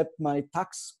happily accept my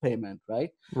tax payment,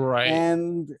 right? Right.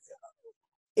 And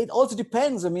it also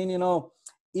depends. I mean,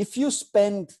 if you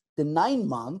spend the 9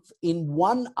 months in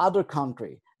one other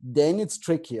country, then it's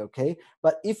tricky, okay?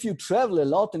 But if you travel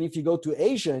a lot and if you go to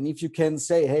Asia and if you can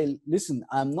say, hey, listen,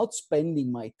 I'm not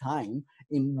spending my time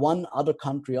in one other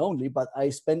country only, but I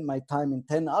spend my time in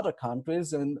 10 other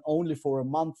countries and only for a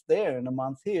month there and a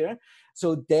month here. So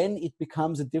then it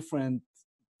becomes a different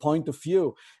point of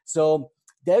view. So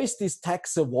there is this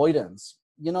tax avoidance.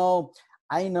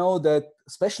 I know that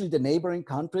especially the neighboring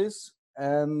countries,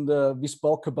 and we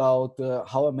spoke about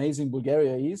how amazing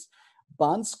Bulgaria is.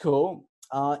 Bansko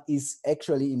is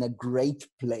actually in a great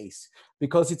place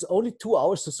because it's only 2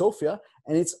 hours to Sofia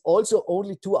and it's also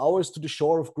only 2 hours to the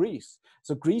shore of Greece.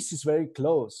 So Greece is very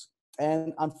close.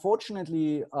 And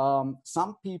unfortunately,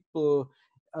 some people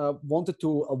wanted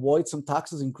to avoid some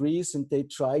taxes in Greece, and they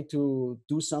tried to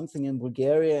do something in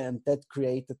Bulgaria, and that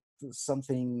created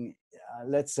something,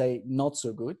 let's say, not so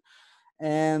good.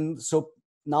 And so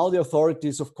now the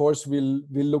authorities, of course, will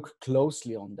look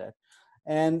closely on that.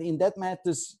 And in that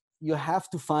matters, you have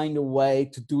to find a way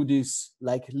to do this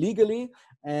like legally,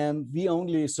 and we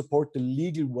only support the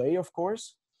legal way, of course.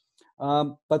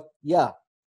 But yeah,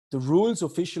 the rules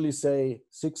officially say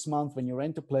 6 months when you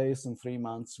rent a place and 3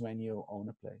 months when you own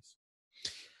a place.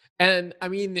 And I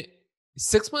mean,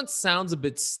 6 months sounds a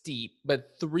bit steep, but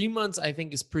 3 months I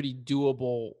think is pretty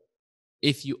doable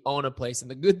if you own a place.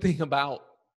 And the good thing about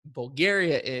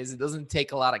Bulgaria is it doesn't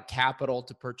take a lot of capital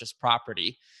to purchase property,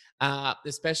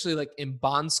 especially like in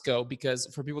Bansko, because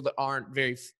for people that aren't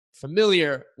very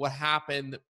familiar, what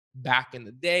happened back in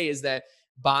the day is that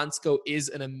Bansko is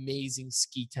an amazing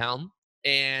ski town.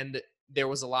 And there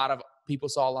was a lot of people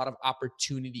saw a lot of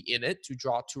opportunity in it to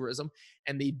draw tourism,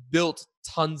 and they built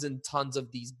tons and tons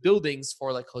of these buildings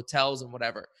for like hotels and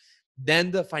whatever. Then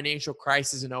the financial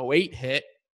crisis in '08 hit,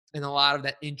 and a lot of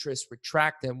that interest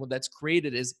retracted. And what that's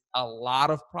created is a lot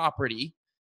of property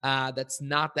that's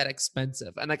not that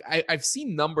expensive. And like I've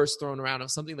seen numbers thrown around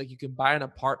of something like you can buy an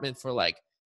apartment for like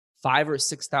 $5,000 or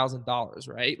 $6,000,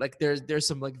 right? Like there's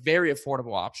some like very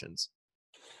affordable options.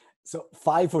 So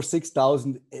 5 or 6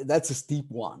 thousand, that's a steep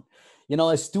one. You know,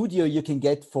 a studio you can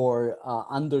get for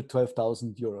under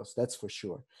 12,000 euros. That's for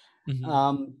sure. Mhm.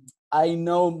 Um, I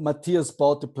know Matthias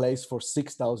bought the place for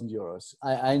 6,000 euros.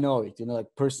 I know it, you know,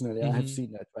 like personally, I have Mhm.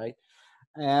 seen that, right?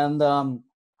 And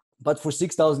but for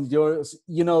 6,000 euros,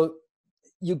 you know,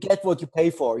 you get what you pay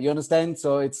for. You understand?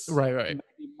 So it's Right, right.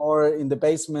 maybe more in the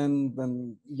basement than,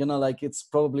 you know, like it's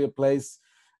probably a place.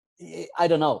 I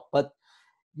don't know, but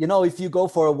you know, if you go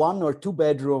for a 1 or 2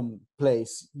 bedroom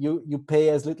place, you pay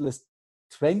as little as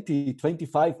 20,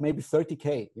 25, maybe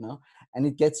 30K, you know, and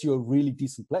it gets you a really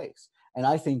decent place. And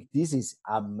I think this is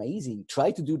amazing.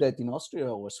 Try to do that in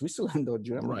Austria or Switzerland or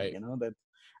Germany, Right. you know, that,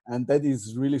 and that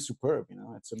is really superb, you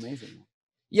know, it's amazing.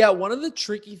 Yeah, one of the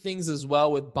tricky things as well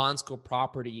with Bonsko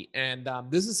property, and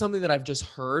this is something that I've just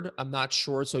heard. I'm not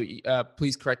sure, so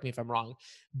please correct me if I'm wrong.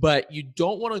 But you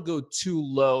don't want to go too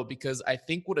low, because I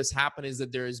think what has happened is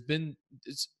that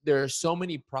there are so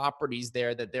many properties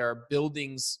there that there are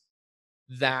buildings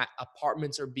that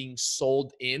apartments are being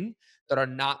sold in that are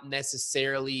not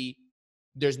necessarily,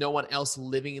 there's no one else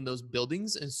living in those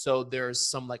buildings, and so there's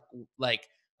some like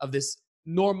of this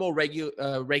normal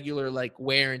regular like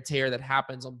wear and tear that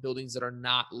happens on buildings that are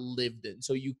not lived in.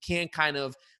 So you can kind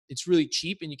of, it's really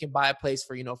cheap, and you can buy a place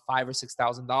for $5,000 or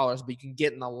 $6,000, but you can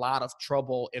get in a lot of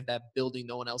trouble if that building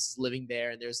no one else is living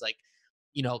there, and there's like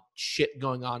shit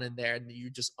going on in there, and you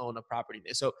just own a property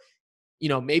there. So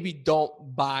maybe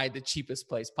don't buy the cheapest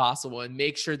place possible, and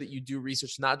make sure that you do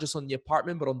research not just on the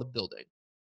apartment, but on the building.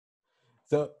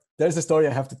 So there's a story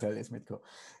I have to tell you, Smitko.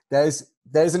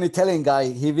 There's an Italian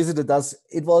guy. He visited us.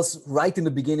 It was right in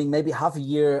the beginning, maybe half a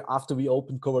year after we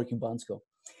opened Coworking Bansko.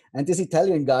 And this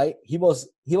Italian guy, he was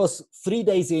 3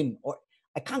 days in, or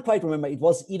I can't quite remember. It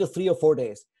was either 3 or 4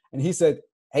 days. And he said,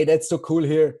 "Hey, that's so cool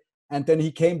here." And then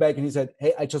he came back and he said,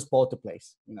 "Hey, I just bought the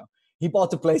place." You know, he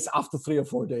bought the place after 3 or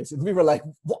 4 days, and we were like,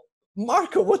 "What,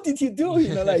 Marco? What did you do?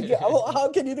 You know, like how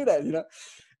can you do that? You know?"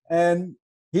 And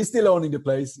he's still owning the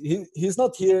place. He's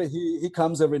not here. He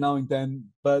comes every now and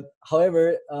then. But however,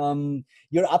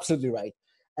 you're absolutely right.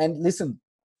 And listen,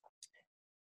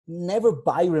 never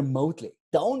buy remotely.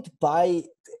 Don't buy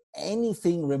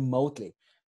anything remotely.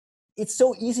 It's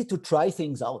so easy to try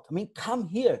things out. I mean, come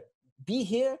here, be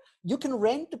here. You can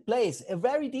rent a place, a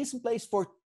very decent place for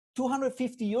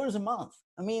 250 euros a month.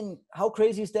 I mean, how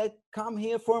crazy is that? Come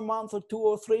here for a month or 2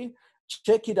 or 3,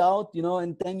 check it out, you know,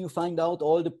 and then you find out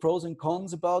all the pros and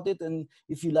cons about it. And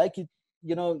if you like it,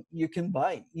 you know, you can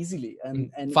buy easily.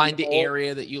 And in Find the all,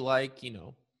 area that you like.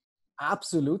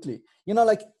 absolutely. You know,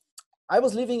 like I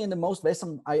was living in the most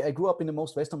western, I grew up in the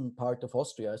most western part of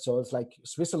Austria. So it's like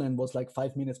Switzerland was like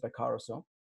 5 minutes by car or so.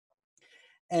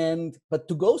 But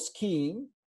to go skiing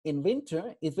in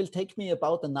winter, it will take me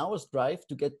about an hour's drive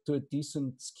to get to a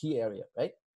decent ski area,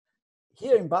 right?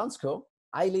 Here in Bansko,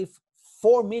 I live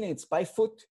 4 minutes by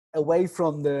foot away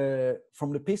from the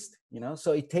piste, you know.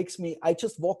 So it takes me, I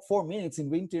just walk 4 minutes in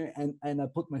winter, and I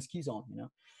put my skis on, you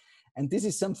know. And this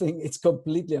is something, it's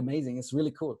completely amazing. It's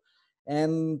really cool.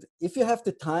 And if you have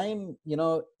the time, you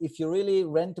know, if you really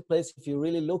rent a place, if you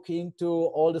really look into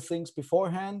all the things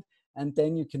beforehand, and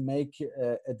then you can make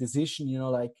a decision,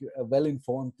 like a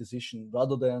well-informed decision,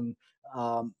 rather than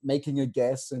making a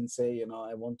guess and say,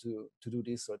 I want to do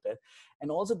this or that. And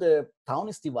also the town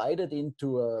is divided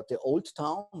into the old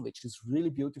town, which is really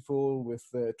beautiful, with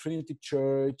Trinity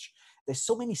Church. There's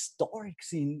so many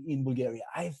historics in Bulgaria.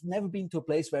 I've never been to a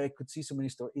place where I could see so many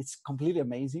stories. It's completely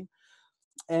amazing.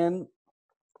 And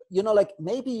like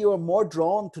maybe you are more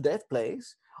drawn to that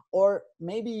place, or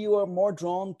maybe you are more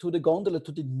drawn to the gondola,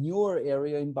 to the newer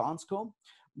area in Bansko,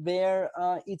 where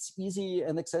it's easy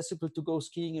and accessible to go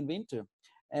skiing in winter.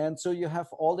 And so you have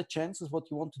all the chances what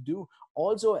you want to do.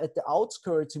 Also at the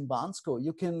outskirts in Bansko,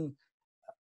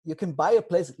 you can buy a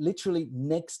place literally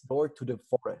next door to the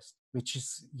forest, which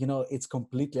is, it's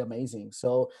completely amazing.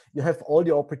 So you have all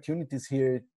the opportunities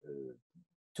here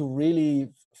to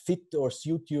really fit or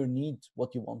suit your needs,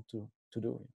 what you want to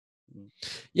do.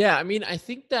 Yeah, I mean, I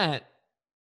think that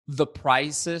the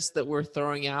prices that we're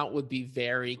throwing out would be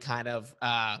very kind of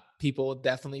people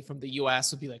definitely from the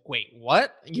US would be like, wait,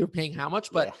 what? You're paying how much?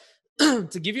 Yeah.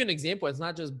 But to give you an example, it's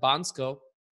not just Bansko.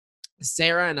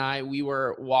 Sarah and I, we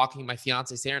were walking, my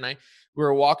fiance Sarah and I, we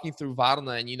were walking through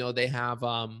Varna, and they have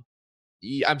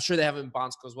I'm sure they have in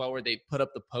Bansko as well, where they put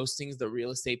up the postings, the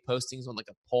real estate postings on like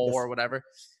a pole Yes. or whatever.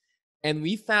 And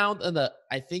we found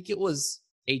I think it was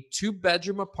a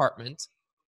 2-bedroom apartment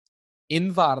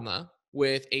in Varna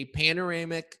with a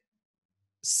panoramic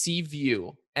sea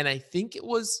view. And I think it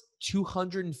was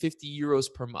 250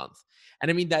 euros per month. And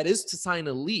I mean, that is to sign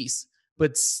a lease,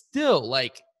 but still,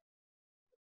 like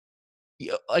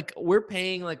we're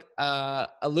paying like a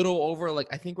little over, like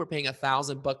I think we're paying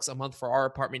 $1,000 a month for our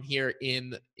apartment here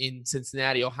in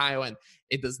Cincinnati, Ohio, and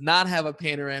it does not have a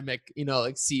panoramic,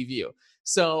 like sea view.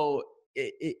 So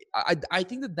I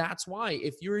think that's why,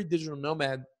 if you're a digital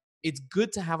nomad, it's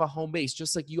good to have a home base,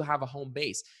 just like you have a home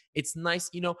base. It's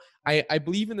nice, I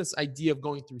believe in this idea of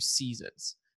going through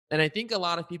seasons. And I think a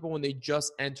lot of people, when they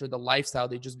just enter the lifestyle,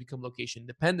 they just become location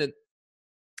dependent.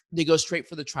 They go straight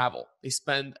for the travel. They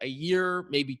spend a year,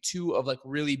 maybe 2, of like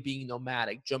really being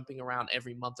nomadic, jumping around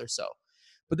every month or so.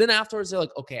 But then afterwards, they're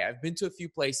like, okay, I've been to a few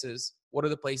places. What are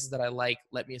the places that I like?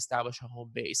 Let me establish a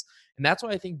home base. And that's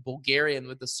why I think Bulgaria, and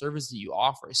with the service that you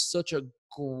offer, is such a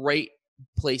great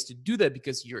place to do that,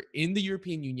 because you're in the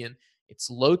European Union. It's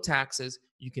low taxes.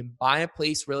 You can buy a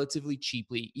place relatively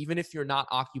cheaply, even if you're not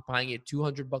occupying it.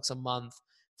 $200 a month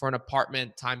for an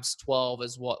apartment times 12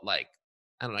 is what, like,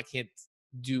 I don't know, I can't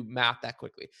do math that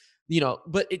quickly,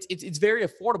 but it's very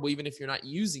affordable, even if you're not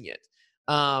using it.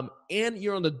 And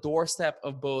you're on the doorstep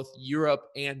of both Europe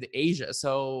and Asia.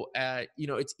 So,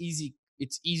 it's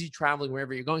easy traveling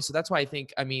wherever you're going. So that's why I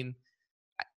think,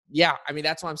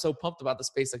 that's why I'm so pumped about the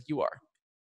space like you are.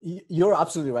 You're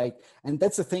absolutely right. And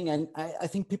that's the thing. And I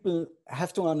think people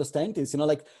have to understand this,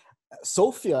 like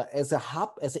Sofia as a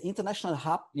hub, as an international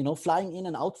hub, flying in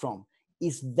and out from,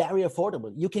 is very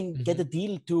affordable. You can get a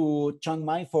deal to Chiang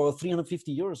Mai for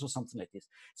 350 euros or something like this.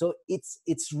 So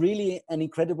it's really an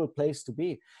incredible place to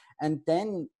be. And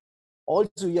then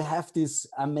also you have this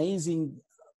amazing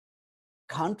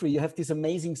country, you have this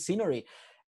amazing scenery.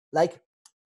 Like,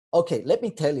 okay, let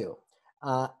me tell you,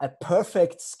 a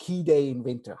perfect ski day in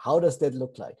winter. How does that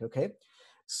look like? Okay.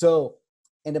 So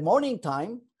in the morning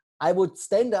time, I would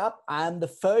stand up. I'm the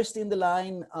first in the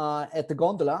line at the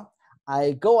gondola.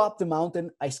 I go up the mountain.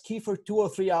 I ski for 2 or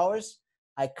 3 hours.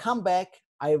 I come back.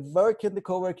 I work in the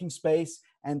co-working space.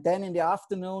 And then in the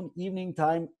afternoon, evening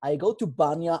time, I go to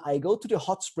Banya. I go to the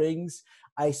hot springs.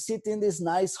 I sit in this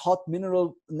nice hot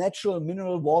natural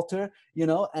mineral water,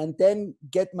 and then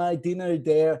get my dinner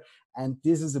there. And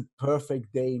this is a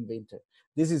perfect day in winter.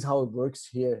 This is how it works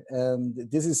here. And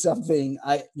this is something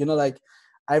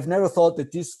I've never thought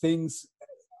that these things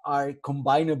are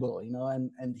combinable,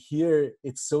 and here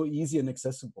it's so easy and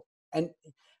accessible. And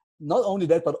not only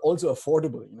that, but also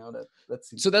affordable,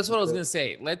 So that's what I was going to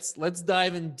say. Let's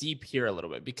dive in deep here a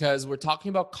little bit, because we're talking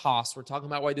about costs. We're talking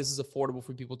about why this is affordable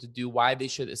for people to do, why they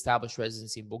should establish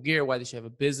residency in Bulgaria, why they should have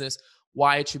a business,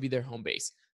 why it should be their home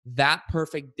base. That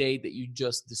perfect day that you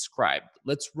just described,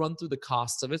 let's run through the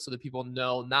costs of it so that people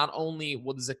know not only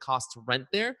what does it cost to rent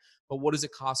there, but what does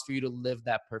it cost for you to live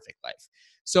that perfect life.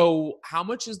 So how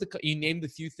much is you named a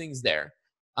few things there.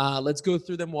 Let's go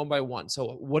through them one by one.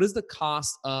 So what is the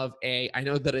cost of I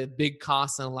know that a big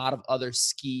cost in a lot of other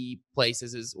ski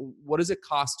places is, what does it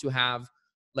cost to have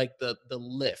like the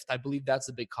lift? I believe that's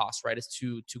a big cost, right? Is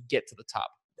to get to the top.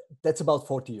 That's about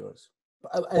 40 euros.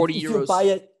 40 if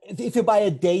euros. If you buy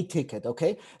a day ticket,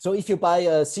 okay? So if you buy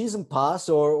a season pass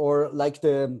or like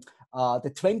the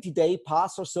 20-day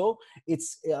pass or so,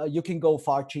 it's you can go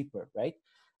far cheaper, right?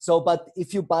 So, but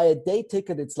if you buy a day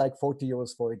ticket, it's like 40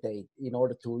 euros for a day in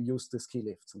order to use the ski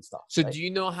lifts and stuff, So right? do you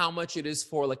know how much it is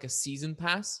for like a season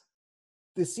pass?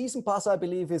 The season pass, I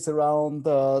believe, is around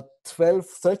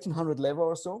 1,300 leva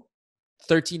or so.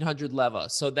 1,300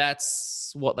 leva. So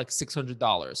that's what, like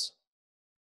 $600,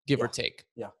 give or Yeah, take.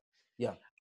 yeah, yeah.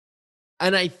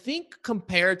 And I think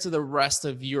compared to the rest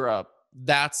of Europe,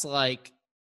 that's like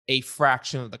a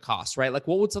fraction of the cost, right? Like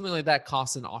what would something like that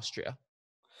cost in Austria?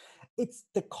 It's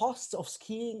the costs of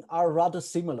skiing are rather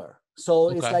similar. So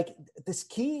it's Okay. like the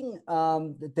skiing,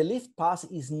 the lift pass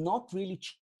is not really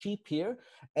cheap here,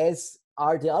 as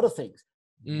are the other things.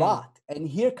 Mm, But, and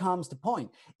here comes the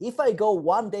point, if I go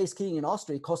one day skiing in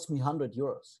Austria, it costs me 100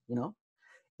 euros, you know?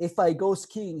 If I go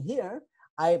skiing here,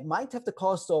 I might have the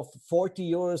cost of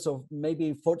 40 euros or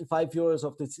maybe 45 euros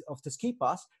of the ski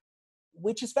pass,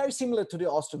 which is very similar to the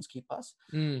Austrian ski pass.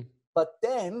 mm. But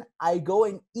then I go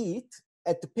and eat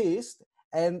at the piste,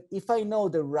 and if I know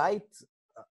the right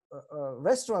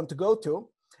restaurant to go to,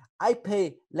 I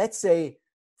pay, let's say,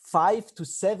 5 to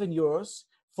 7 euros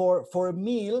for a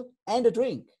meal and a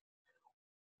drink,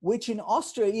 which in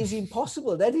Austria is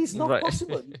impossible. That is not Right.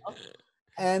 possible. You know?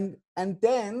 And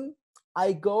then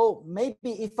I go,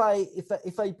 maybe if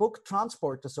I book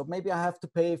transport, so maybe I have to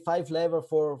pay 5 lever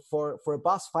for a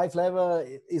bus. 5 lever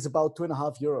is about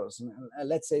 2.5 euros, and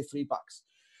let's say $3.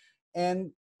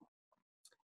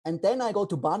 And then I go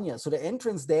to Banya. So the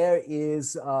entrance there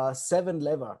is 7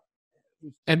 lever.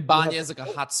 And You Banya have is like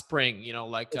a hot spring,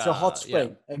 like It's a hot yeah.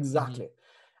 spring, Hmm. exactly.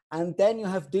 And then you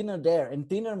have dinner there, and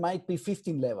dinner might be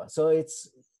 15 lever. So it's,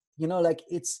 like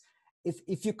it's,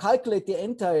 if you calculate the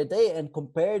entire day and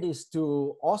compare this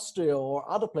to Austria or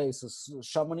other places,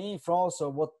 Chamonix, France, or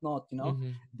whatnot,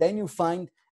 Hmm. then you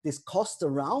find this cost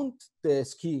around the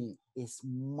skiing is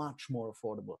much more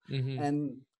affordable. Hmm. And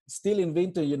still in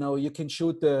winter, you can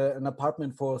shoot an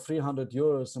apartment for 300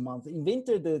 euros a month. In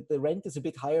winter, the rent is a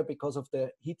bit higher because of the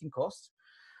heating costs,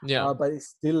 Yeah. but it's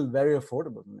still very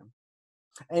affordable.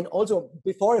 And also,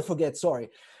 before I forget, sorry,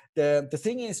 the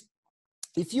thing is,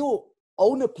 if you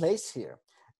own a place here,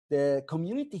 the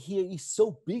community here is so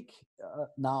big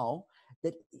now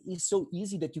that it's so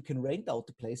easy that you can rent out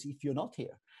the place if you're not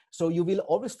here. So you will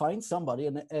always find somebody,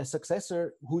 a successor,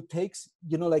 who takes,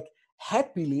 like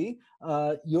happily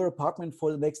your apartment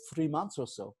for the next 3 months or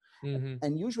so. Hmm.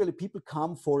 And usually people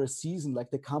come for a season, like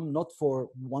they come not for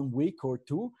 1 week or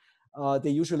two, they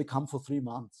usually come for 3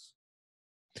 months.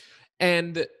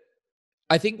 And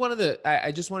I think one of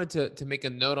I just wanted to make a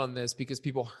note on this because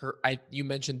people heard you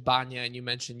mentioned Banya and you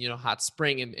mentioned hot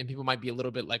spring, and people might be a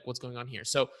little bit like, what's going on here?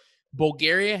 So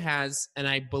Bulgaria has, and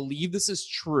I believe this is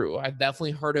true, I've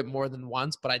definitely heard it more than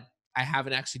once, but I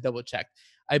haven't actually double checked.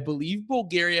 I believe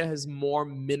Bulgaria has more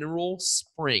mineral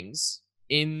springs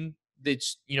in the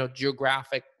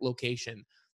geographic location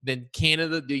than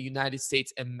Canada, the United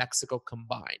States, and Mexico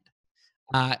combined.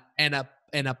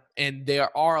 And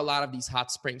there are a lot of these hot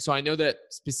springs. So I know that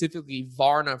specifically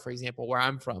Varna, for example, where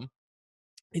I'm from,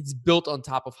 it's built on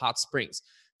top of hot springs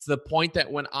to the point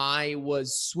that when I was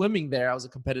swimming there, I was a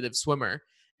competitive swimmer,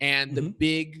 and the Mhm.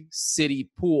 big city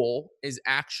pool is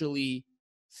actually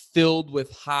filled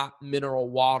with hot mineral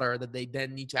water that they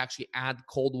then need to actually add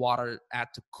cold water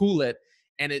at to cool it.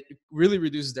 And it really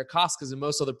reduces their costs because in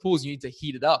most other pools, you need to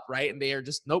heat it up, right? And they are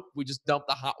just, nope, we just dump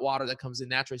the hot water that comes in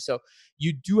naturally. So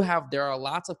there are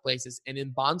lots of places. And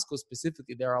in Bansko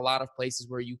specifically, there are a lot of places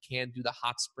where you can do the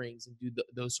hot springs and do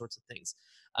those sorts of things.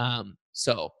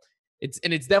 So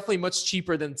it's definitely much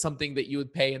cheaper than something that you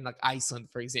would pay in like Iceland,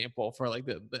 for example, for like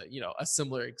the a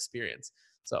similar experience.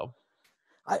 So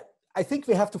I, I think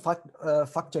we have to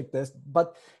fact check this,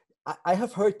 but I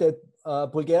have heard that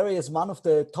Bulgaria is one of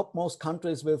the topmost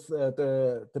countries with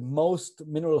the most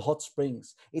mineral hot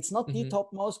springs. It's not the mhm.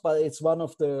 topmost, but it's one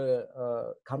of the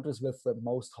countries with the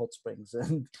most hot springs.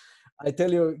 And I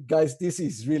tell you guys, this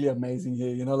is really amazing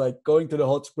here. Like going to the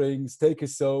hot springs, take a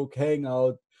soak, hang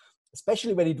out,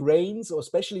 especially when it rains, or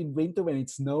especially in winter when it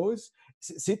snows.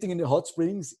 Sitting in the hot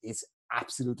springs is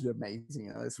absolutely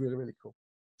amazing. It's really, really cool.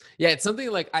 Yeah, it's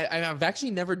something like I've actually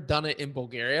never done it in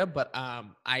Bulgaria, but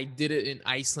I did it in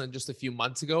Iceland just a few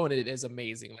months ago, and it is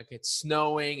amazing. Like it's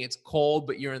snowing, it's cold,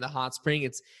 but you're in the hot spring.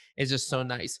 It's just so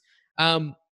nice.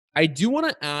 Um, I do want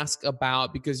to ask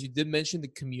about, because you did mention the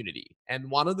community, and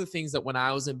one of the things that when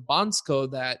I was in Bansko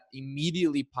that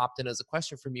immediately popped in as a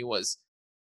question for me was,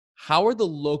 how are the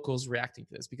locals reacting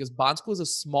to this? Because Bansko is a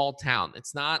small town.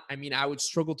 It's not, I mean, I would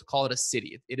struggle to call it a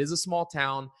city. It is a small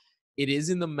town. It is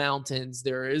in the mountains.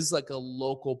 There is like a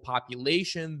local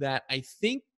population that I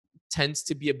think tends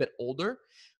to be a bit older.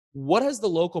 what has the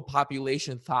local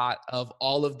population thought of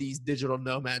all of these digital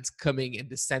nomads coming and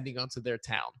descending onto their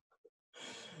town?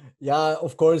 Yeah,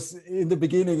 of course, in the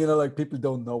beginning, like people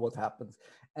don't know what happens.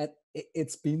 And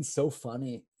it's been so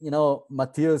funny.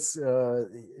 Matthias,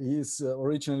 he's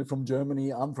originally from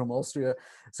Germany. I'm from Austria.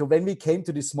 So when we came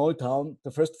to this small town,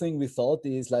 the first thing we thought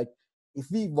is like, if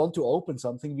we want to open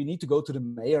something, we need to go to the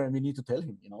mayor and we need to tell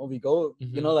him, we go,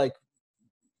 like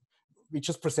we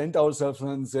just present ourselves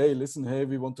and say, listen, hey,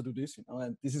 we want to do this,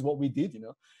 and this is what we did,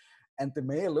 And the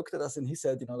mayor looked at us and he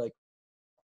said, like,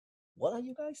 what are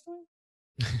you guys doing?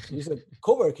 He said,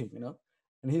 co-working,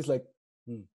 and he's like,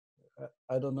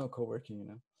 I don't know co-working,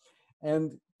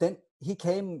 And then he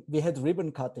came, we had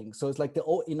ribbon cutting. So it's like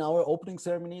in our opening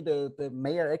ceremony, the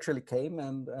mayor actually came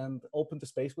and opened the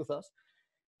space with us.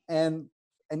 And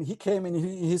he came in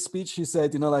his speech, he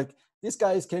said, like, these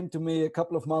guys came to me a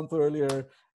couple of months earlier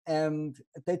and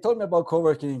they told me about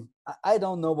co-working. I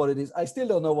don't know what it is. I still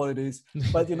don't know what it is.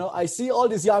 But, I see all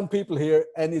these young people here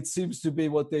and it seems to be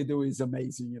what they do is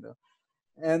amazing,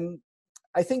 And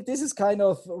I think this is kind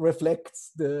of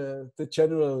reflects the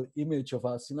general image of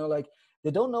us, like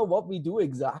they don't know what we do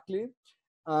exactly,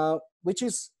 which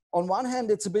is on one hand,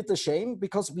 it's a bit a shame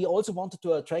because we also wanted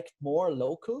to attract more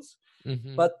locals.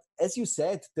 Mm-hmm. But as you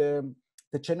said,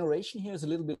 the generation here is a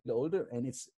little bit older and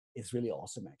it's really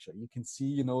awesome actually. You can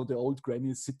see, the old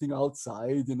grannies sitting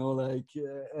outside, like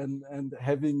and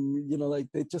having, like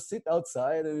they just sit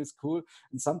outside and it's cool.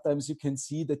 And sometimes you can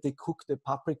see that they cook the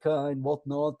paprika and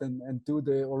whatnot and do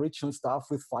the original stuff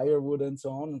with firewood and so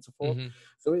on and so forth. Mm-hmm.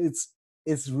 So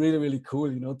it's really, really cool,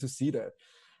 to see that.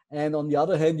 And on the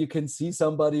other hand, you can see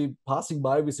somebody passing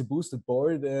by with a boosted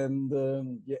board and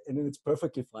it's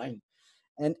perfectly fine.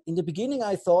 And in the beginning,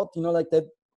 I thought, like that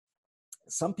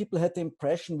some people had the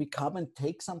impression we come and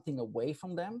take something away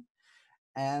from them.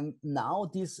 And now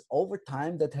this over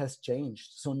time that has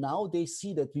changed. So now they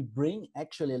see that we bring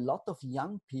actually a lot of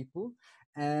young people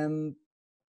and,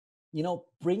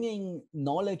 bringing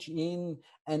knowledge in,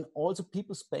 and also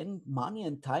people spend money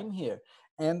and time here.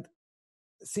 And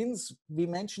since we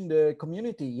mentioned the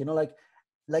community,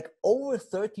 like over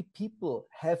 30 people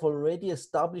have already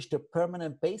established a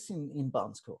permanent base in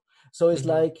Bansko. So it's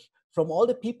like from all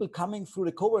the people coming through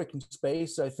the co-working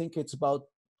space, I think it's about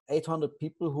 800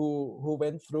 people who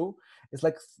went through. It's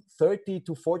like 30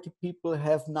 to 40 people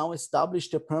have now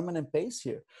established a permanent base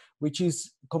here, which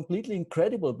is completely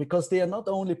incredible because they are not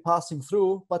only passing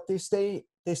through, but they stay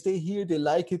here, they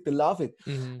like it, they love it.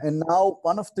 And now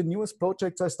one of the newest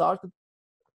projects I started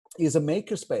is a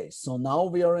makerspace. So now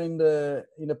we are in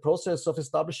the process of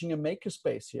establishing a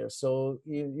makerspace here. So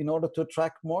in order to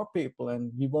attract more people,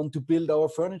 and we want to build our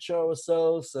furniture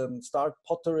ourselves and start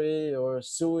pottery or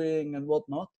sewing and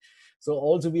whatnot. So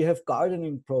also we have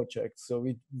gardening projects. So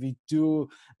we do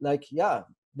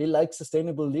we like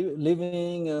sustainable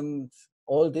living, and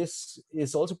all this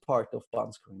is also part of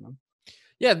Bansko.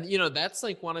 Yeah, that's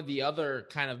like one of the other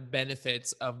kind of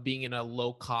benefits of being in a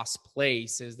low cost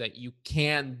place is that you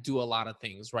can do a lot of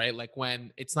things, right? Like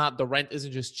when it's not, the rent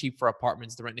isn't just cheap for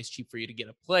apartments, the rent is cheap for you to get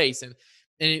a place. And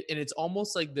it's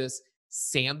almost like this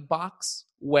sandbox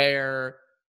where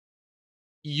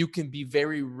you can be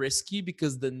very risky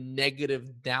because the negative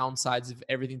downsides of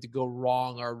everything to go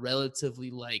wrong are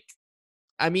relatively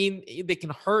they can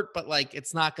hurt, but like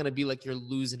it's not going to be like you're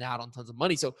losing out on tons of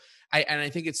money. So I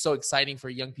think it's so exciting for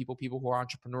young people who are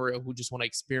entrepreneurial, who just want to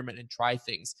experiment and try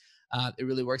things. It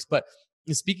really works. But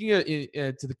speaking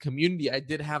to the community, I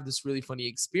did have this really funny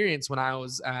experience when I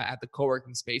was at the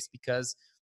co-working space, because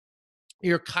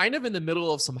you're kind of in the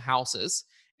middle of some houses,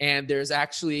 and there's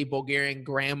actually a Bulgarian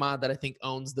grandma that I think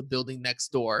owns the building next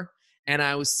door. And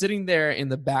I was sitting there in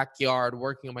the backyard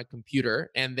working on my computer,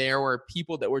 and there were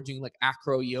people that were doing like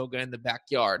acro yoga in the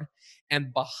backyard.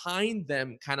 And behind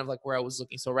them, kind of like where I was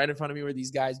looking, so right in front of me were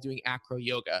these guys doing acro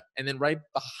yoga. And then right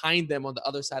behind them on the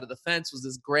other side of the fence was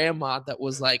this grandma that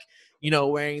was like,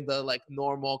 wearing the like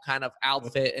normal kind of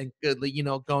outfit and,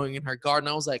 going in her garden.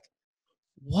 I was like,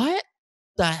 what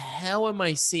the hell am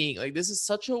I seeing? Like, this is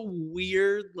such a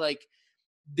weird, like,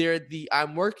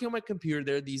 I'm working on my computer.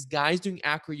 There are these guys doing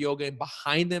acro yoga, and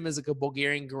behind them is like a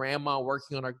Bulgarian grandma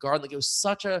working on her garden. Like, it was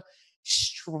such a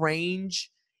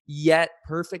strange yet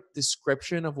perfect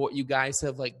description of what you guys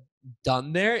have like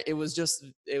done there. It was just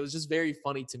very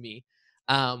funny to me.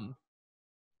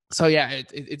 So yeah,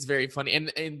 it's very funny.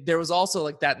 And there was also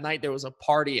like that night, there was a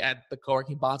party at the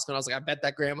Coworking Bansko, and I was like, I bet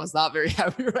that grandma's not very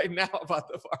happy right now about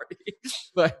the party.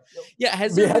 But yeah,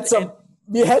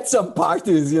 we had some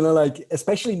parties, like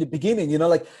especially in the beginning,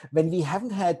 like when we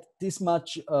haven't had this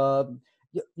much, in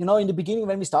the beginning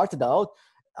when we started out,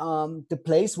 the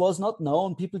place was not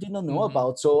known. People did not know Mm-hmm.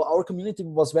 about. So our community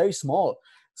was very small.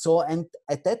 So, and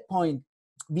at that point,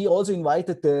 we also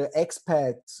invited the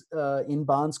expats in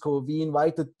Bansko. We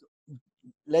invited,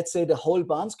 let's say, the whole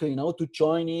Bansko, to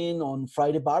join in on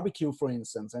Friday barbecue, for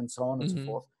instance, and so on and so Mm-hmm.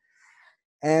 forth.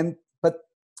 And but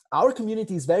our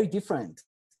community is very different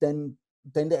than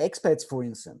the expats, for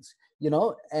instance,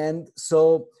 and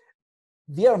so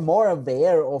we are more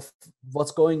aware of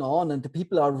what's going on, and the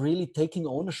people are really taking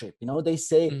ownership. They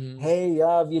say, Mm-hmm. hey,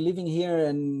 yeah, we're living here,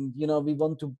 and we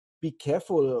want to be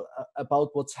careful about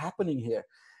what's happening here.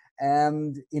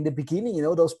 And in the beginning,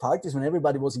 those parties, when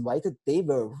everybody was invited, they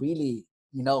were really,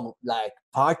 like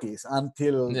parties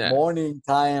until Yeah. morning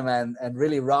time, and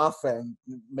really rough. And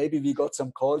maybe we got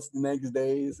some calls the next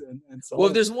days, and so Well,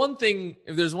 on. if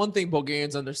there's one thing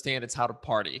Bulgarians understand, it's how to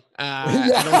party. I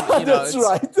don't, Yeah, that's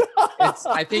right.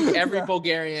 I think every Yeah.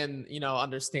 Bulgarian,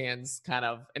 understands kind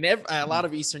of, and a lot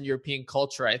of Eastern European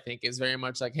culture, I think, is very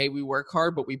much like, hey, we work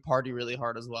hard, but we party really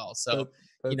hard as well. So,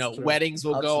 That's true. weddings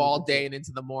will go all Absolutely day true. and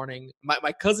into the morning.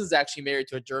 My cousin's actually married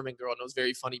to a German girl, and it was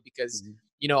very funny because, Mhm.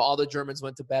 all the Germans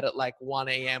went to bed at like 1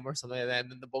 a.m. or something like that, and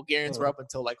then the Bulgarians were Oh. up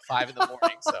until like 5 in the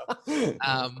morning. So, Of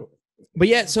um, course. but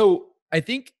yeah, so I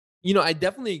think, I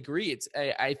definitely agree.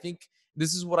 I think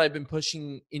this is what I've been pushing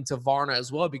into Varna as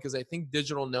well, because I think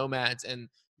digital nomads and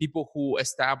people who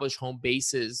establish home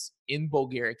bases in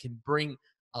Bulgaria can bring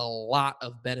a lot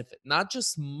of benefit, not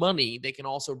just money. They can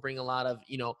also bring a lot of,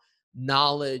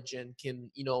 knowledge, and can,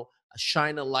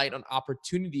 shine a light on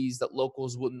opportunities that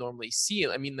locals wouldn't normally see.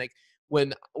 I mean, like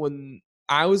when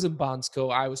I was in Bansko,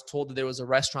 I was told that there was a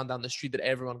restaurant down the street that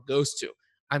everyone goes to.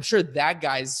 I'm sure that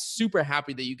guy's super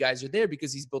happy that you guys are there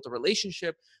because he's built a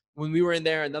relationship. When we were in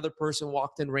there, another person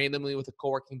walked in randomly with a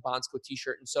Coworking Bansko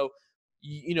t-shirt. And so,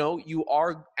 you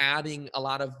are adding a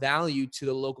lot of value to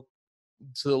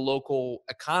the local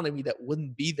economy that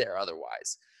wouldn't be there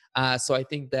otherwise. So I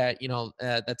think that,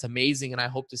 that's amazing. And I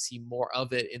hope to see more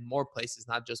of it in more places,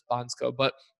 not just Bansko.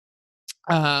 But,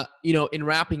 in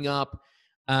wrapping up,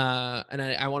 and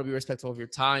I want to be respectful of your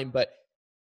time, but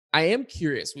I am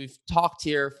curious. We've talked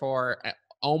here for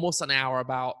almost an hour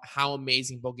about how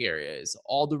amazing Bulgaria is,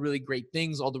 all the really great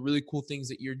things, all the really cool things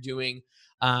that you're doing,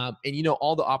 and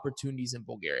all the opportunities in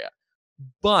Bulgaria.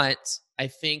 But I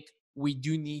think we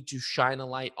do need to shine a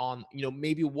light on,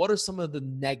 maybe what are some of the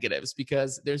negatives,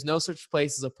 because there's no such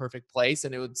place as a perfect place,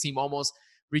 and it would seem almost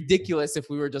ridiculous if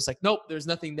we were just like, nope, there's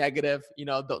nothing negative,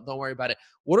 don't worry about it.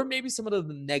 What are maybe some of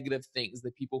the negative things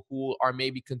that people who are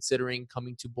maybe considering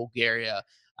coming to Bulgaria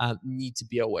need to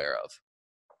be aware of?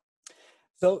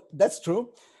 So that's true.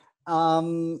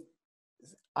 Um,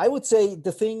 I would say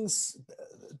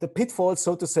the pitfalls,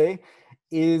 so to say,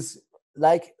 is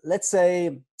like, let's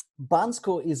say,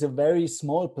 Bansko is a very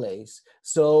small place,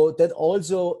 so that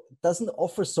also doesn't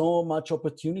offer so much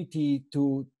opportunity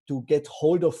to get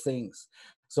hold of things.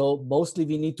 So mostly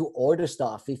we need to order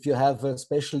stuff if you have a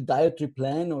special dietary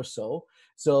plan or so.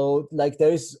 So like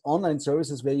there is online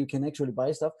services where you can actually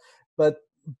buy stuff, but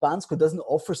Bansko doesn't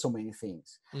offer so many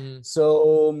things. Mm,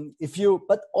 So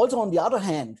but also on the other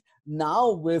hand,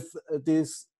 now with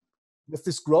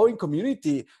this growing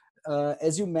community,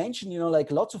 as you mentioned,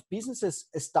 like lots of businesses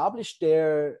established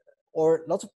or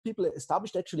lots of people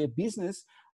established actually a business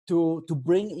to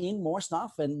bring in more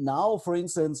stuff. And now, for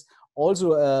instance,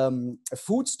 also a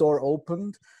food store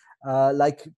opened,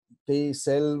 like they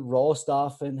sell raw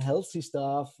stuff and healthy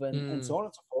stuff and mm, so on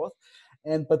and so forth.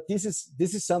 And but this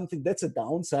is something that's a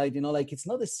downside, like it's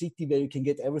not a city where you can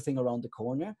get everything around the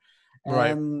corner.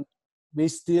 right. And we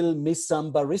still miss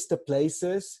some barista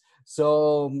places. So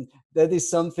that is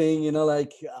something,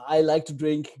 like I like to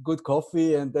drink good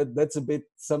coffee, and that's a bit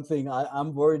something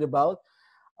I'm worried about.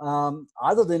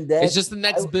 Other than It's that, just the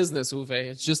next business, Uwe.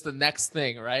 It's just the next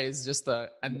thing, right? It's just a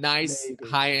nice maybe,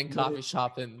 high-end coffee maybe,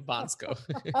 shop in Bansko.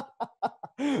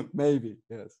 maybe,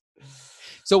 yes.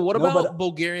 So what No, but about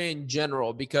Bulgaria in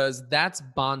general? Because that's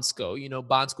Bansko.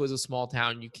 Bansko is a small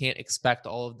town. You can't expect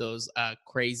all of those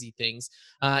crazy things.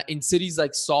 In cities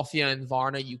like Sofia and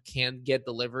Varna, you can get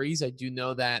deliveries. I do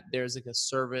know that there's like a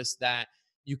service that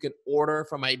you can order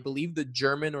from, I believe, the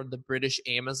German or the British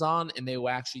Amazon, and they will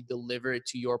actually deliver it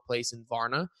to your place in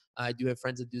Varna. I do have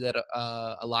friends that do that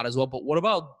a lot as well. But what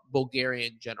about Bulgaria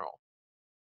in general?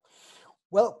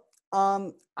 well,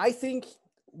 I think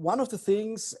one of the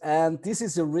things, and this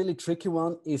is a really tricky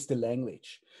one, is the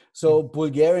language. So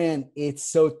Bulgarian, it's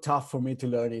so tough for me to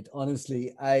learn it.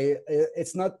 Honestly,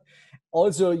 it's not.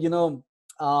 Also, you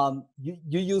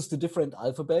use the different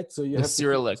alphabet, so you The have to keep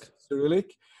Cyrillic. Cyrillic.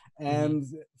 Mhm. And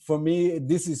for me,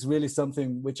 this is really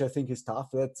something which I think is tough.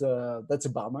 That's a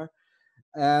bummer.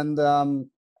 And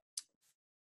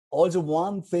Also,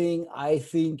 one thing I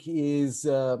think is,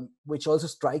 which also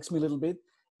strikes me a little bit,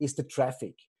 is the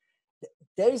traffic.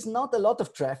 There is not a lot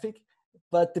of traffic,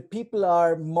 but the people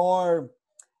are more,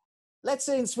 let's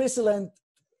say in Switzerland,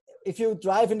 if you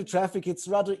drive in the traffic, it's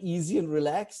rather easy and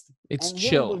relaxed. It's And here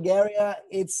in chill. Bulgaria,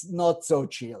 it's not so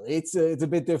chill. It's a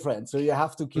bit different. So you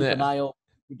have to keep an Yeah. eye on.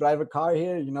 You drive a car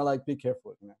here, like be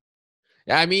careful.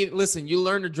 Yeah, I mean, listen, you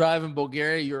learn to drive in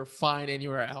Bulgaria, you're fine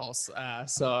anywhere else.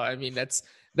 So I mean, that's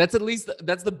at least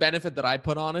that's the benefit that I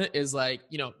put on it is like,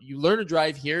 you learn to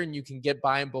drive here and you can get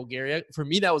by in Bulgaria. For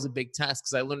me, that was a big test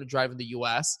because I learned to drive in the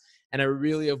US and I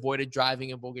really avoided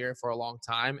driving in Bulgaria for a long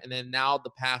time. And then now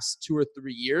the past 2 or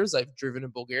 3 years, I've driven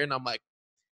in Bulgaria and I'm like,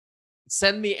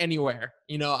 send me anywhere.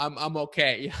 I'm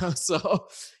okay. So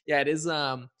yeah, it is.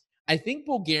 I think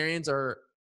Bulgarians are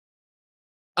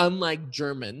unlike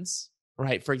Germans,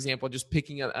 right? For example, just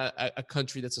picking a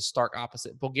country that's a stark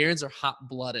opposite. Bulgarians are hot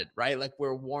blooded, right? Like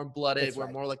we're warm blooded. That's We're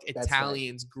right. more like That's right.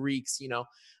 Italians, Greeks,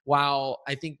 while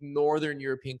I think Northern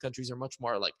European countries are much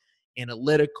more like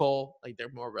analytical, like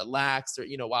they're more relaxed, or,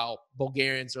 while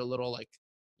Bulgarians are a little like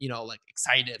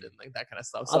excited and like that kind of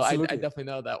stuff. So I Absolutely. definitely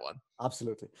know that one.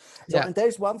 Absolutely. So, Yeah. and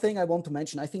there's one thing I want to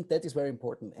mention. I think that is very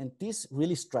important. And this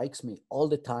really strikes me all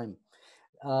the time.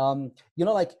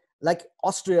 Like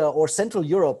Austria or Central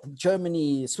Europe,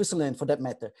 Germany, Switzerland, for that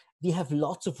matter, we have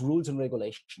lots of rules and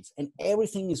regulations, and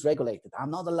everything is regulated.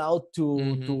 I'm not allowed to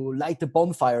Mm-hmm. light a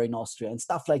bonfire in Austria and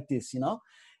stuff like this.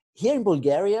 Here in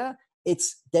Bulgaria,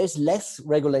 there's less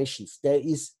regulations. There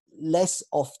is less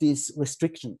of these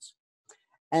restrictions,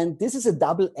 and this is a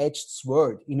double-edged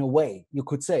sword in a way, you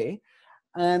could say.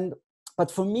 And but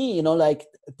for me, like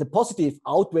the positive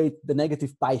outweighed the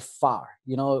negative by far.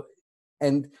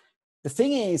 And the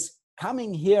thing is,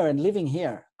 coming here and living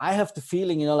here, I have the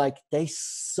feeling, like there's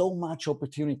so much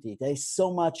opportunity, there's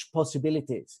so much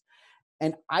possibilities.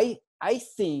 And I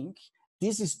think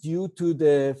this is due to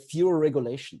the fewer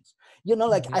regulations.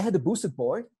 Like Mm-hmm. I had a boosted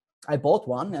board. I bought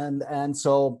one, and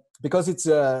so because it's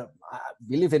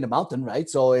we live in the mountain, right?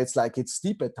 So it's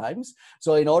steep at times.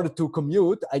 So in order to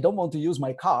commute, I don't want to use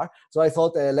my car. So I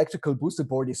thought the electrical boosted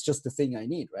board is just the thing I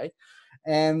need, right?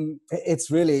 And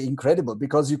it's really incredible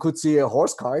because you could see a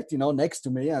horse cart, next to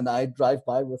me, and I drive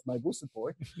by with my boosted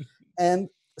board. And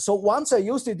so once I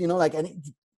used it, like, and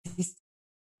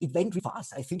it went really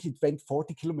fast. I think it went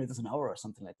 40 kilometers an hour or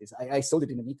something like this. I sold it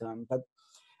in the meantime, but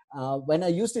when I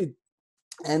used it,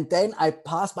 and then I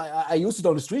passed by, I used it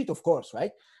on the street, of course,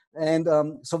 right? And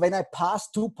so when I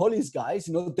passed two police guys,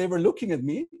 they were looking at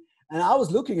me, and I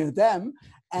was looking at them,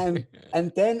 and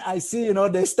then I see,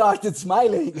 they started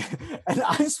smiling, and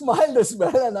I smiled as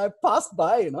well, and I passed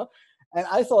by, and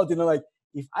I thought, like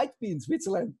if I'd be in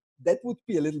Switzerland, that would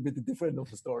be a little bit different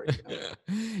of a story.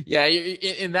 Yeah,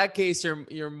 in that case,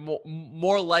 you're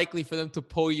more likely for them to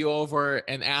pull you over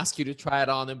and ask you to try it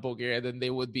on in Bulgaria than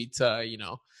they would be to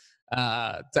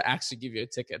actually give you a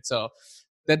ticket. So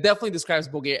that definitely describes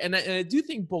Bulgaria, and I do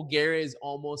think Bulgaria is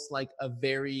almost like a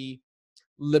very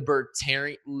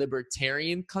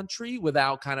libertarian country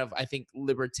without kind of, I think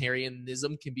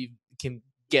libertarianism can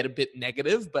get a bit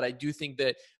negative, but I do think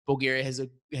that Bulgaria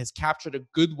has captured a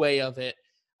good way of it.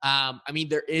 I mean,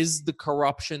 there is the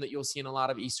corruption that you'll see in a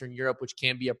lot of Eastern Europe, which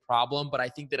can be a problem. But I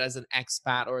think that as an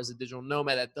expat or as a digital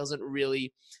nomad, that doesn't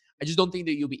really, I just don't think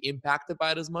that you'll be impacted by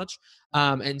it as much.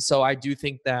 And so I do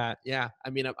think that, yeah,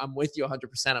 I mean, I'm with you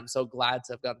 100%. I'm so glad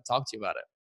to have gotten to talk to you about it.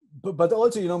 But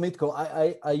also, Mitko,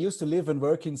 I used to live and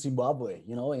work in Zimbabwe,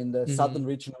 in the Mm-hmm. southern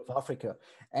region of Africa.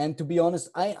 And to be honest,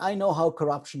 I know how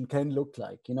corruption can look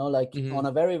like, like Mm-hmm. on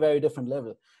a very, very different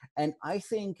level. And I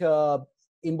think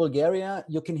in Bulgaria,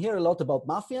 you can hear a lot about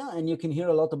mafia and you can hear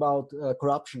a lot about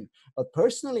corruption. But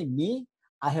personally,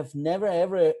 I have never,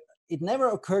 ever, it never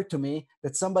occurred to me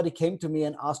that somebody came to me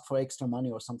and asked for extra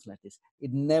money or something like this.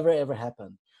 It never, ever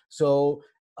happened. So,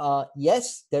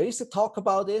 yes, there is a talk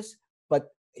about this, but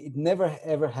it never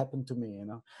ever happened to me.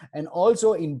 And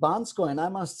also in Bansko, and I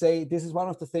must say this is one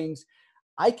of the things,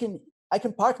 I can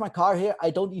park my car here, I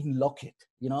don't even lock it.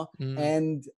 Mm-hmm.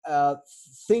 And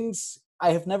things,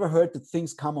 I have never heard that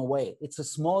things come away. It's a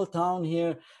small town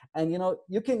here, and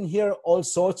you can hear all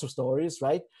sorts of stories,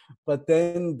 right? But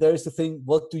then there's the thing,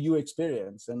 what do you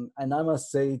experience? And I must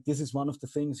say this is one of the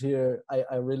things here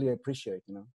I really appreciate.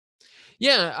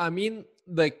 Yeah, I mean,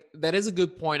 like that is a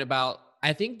good point about,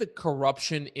 I think the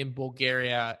corruption in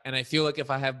Bulgaria, and I feel like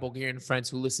if I have Bulgarian friends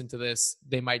who listen to this,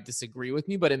 they might disagree with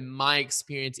me, but in my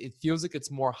experience, it feels like it's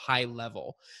more high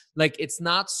level. Like it's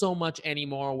not so much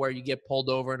anymore where you get pulled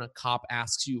over and a cop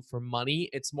asks you for money.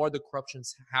 It's more the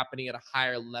corruption's happening at a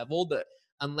higher level that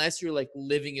unless you're like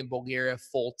living in Bulgaria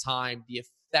full time, the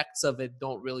effects of it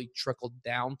don't really trickle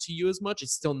down to you as much.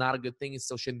 It's still not a good thing. It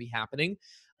still shouldn't be happening.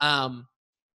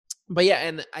 But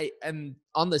yeah, and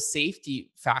on the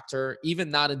safety factor, even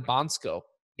not in Bansko,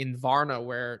 in Varna,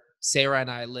 where Sarah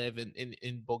and I live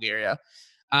in Bulgaria,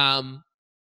 um,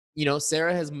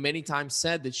 Sarah has many times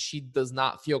said that she does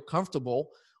not feel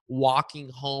comfortable walking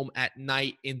home at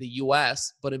night in the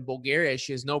US, but in Bulgaria,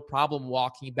 she has no problem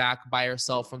walking back by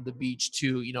herself from the beach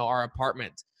to, our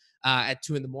apartment at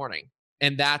 2 in the morning.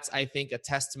 And that's, I think, a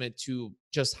testament to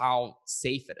just how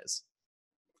safe it is.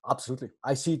 Absolutely.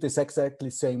 I see this exactly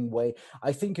same way.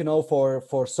 I think,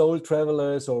 for soul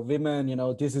travelers or women,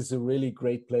 this is a really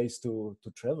great place to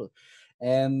travel.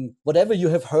 And whatever you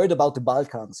have heard about the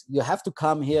Balkans, you have to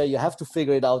come here, you have to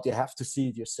figure it out, you have to see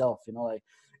it yourself, like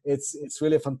it's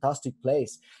really a fantastic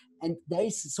place. And there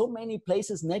is so many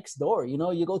places next door.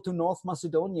 You go to North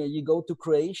Macedonia, you go to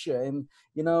Croatia, and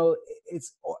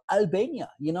it's or Albania.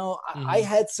 I Hmm.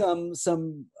 had some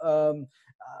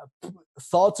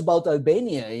thoughts about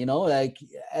Albania, like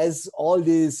as all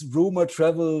this rumor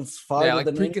travels Yeah, farther like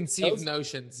than anything preconceived else,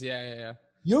 notions. Yeah, yeah, yeah.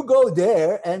 you go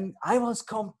there and I was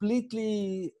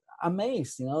completely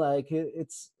amazed, like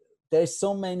there's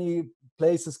so many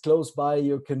places close by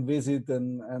you can visit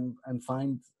and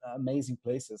find amazing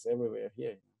places everywhere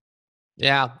here.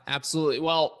 Yeah, absolutely.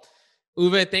 Well,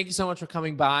 Uwe, thank you so much for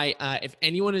coming by. If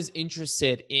anyone is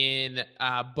interested in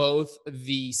both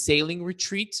the sailing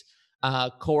retreat,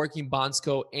 Coworking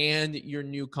Bansko, and your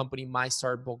new company, My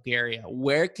Start Bulgaria,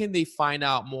 where can they find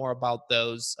out more about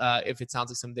those? If it sounds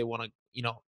like something they want to,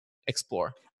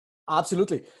 explore.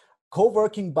 Absolutely.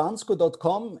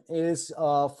 Coworkingbansko.com is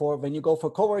for when you go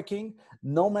for coworking.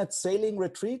 Nomad Sailing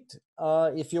Retreat,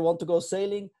 if you want to go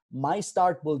sailing.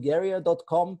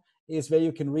 MyStartBulgaria.com is where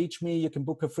you can reach me. You can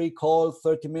book a free call,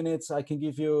 30 minutes. I can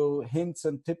give you hints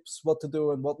and tips what to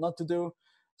do and what not to do.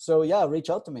 So yeah, reach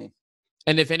out to me.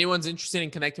 And if anyone's interested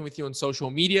in connecting with you on social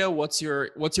media, what's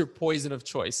your poison of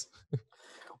choice?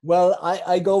 Well,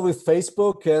 I go with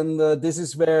Facebook, and this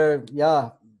is where,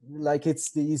 yeah, like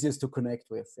it's the easiest to connect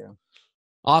with. Yeah.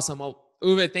 Awesome. Well,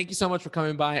 Uwe, thank you so much for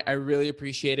coming by. I really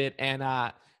appreciate it. And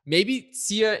maybe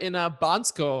see you in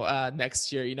Bansko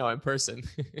next year, in person.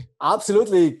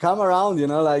 Absolutely. Come around,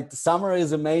 like the summer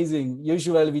is amazing.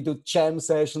 Usually we do jam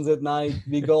sessions at night.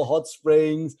 We go hot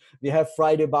springs. We have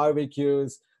Friday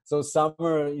barbecues. So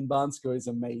summer in Bansko is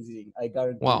amazing. I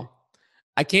guarantee you. Well,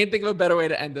 I can't think of a better way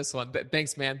to end this one.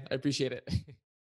 Thanks, man. I appreciate it.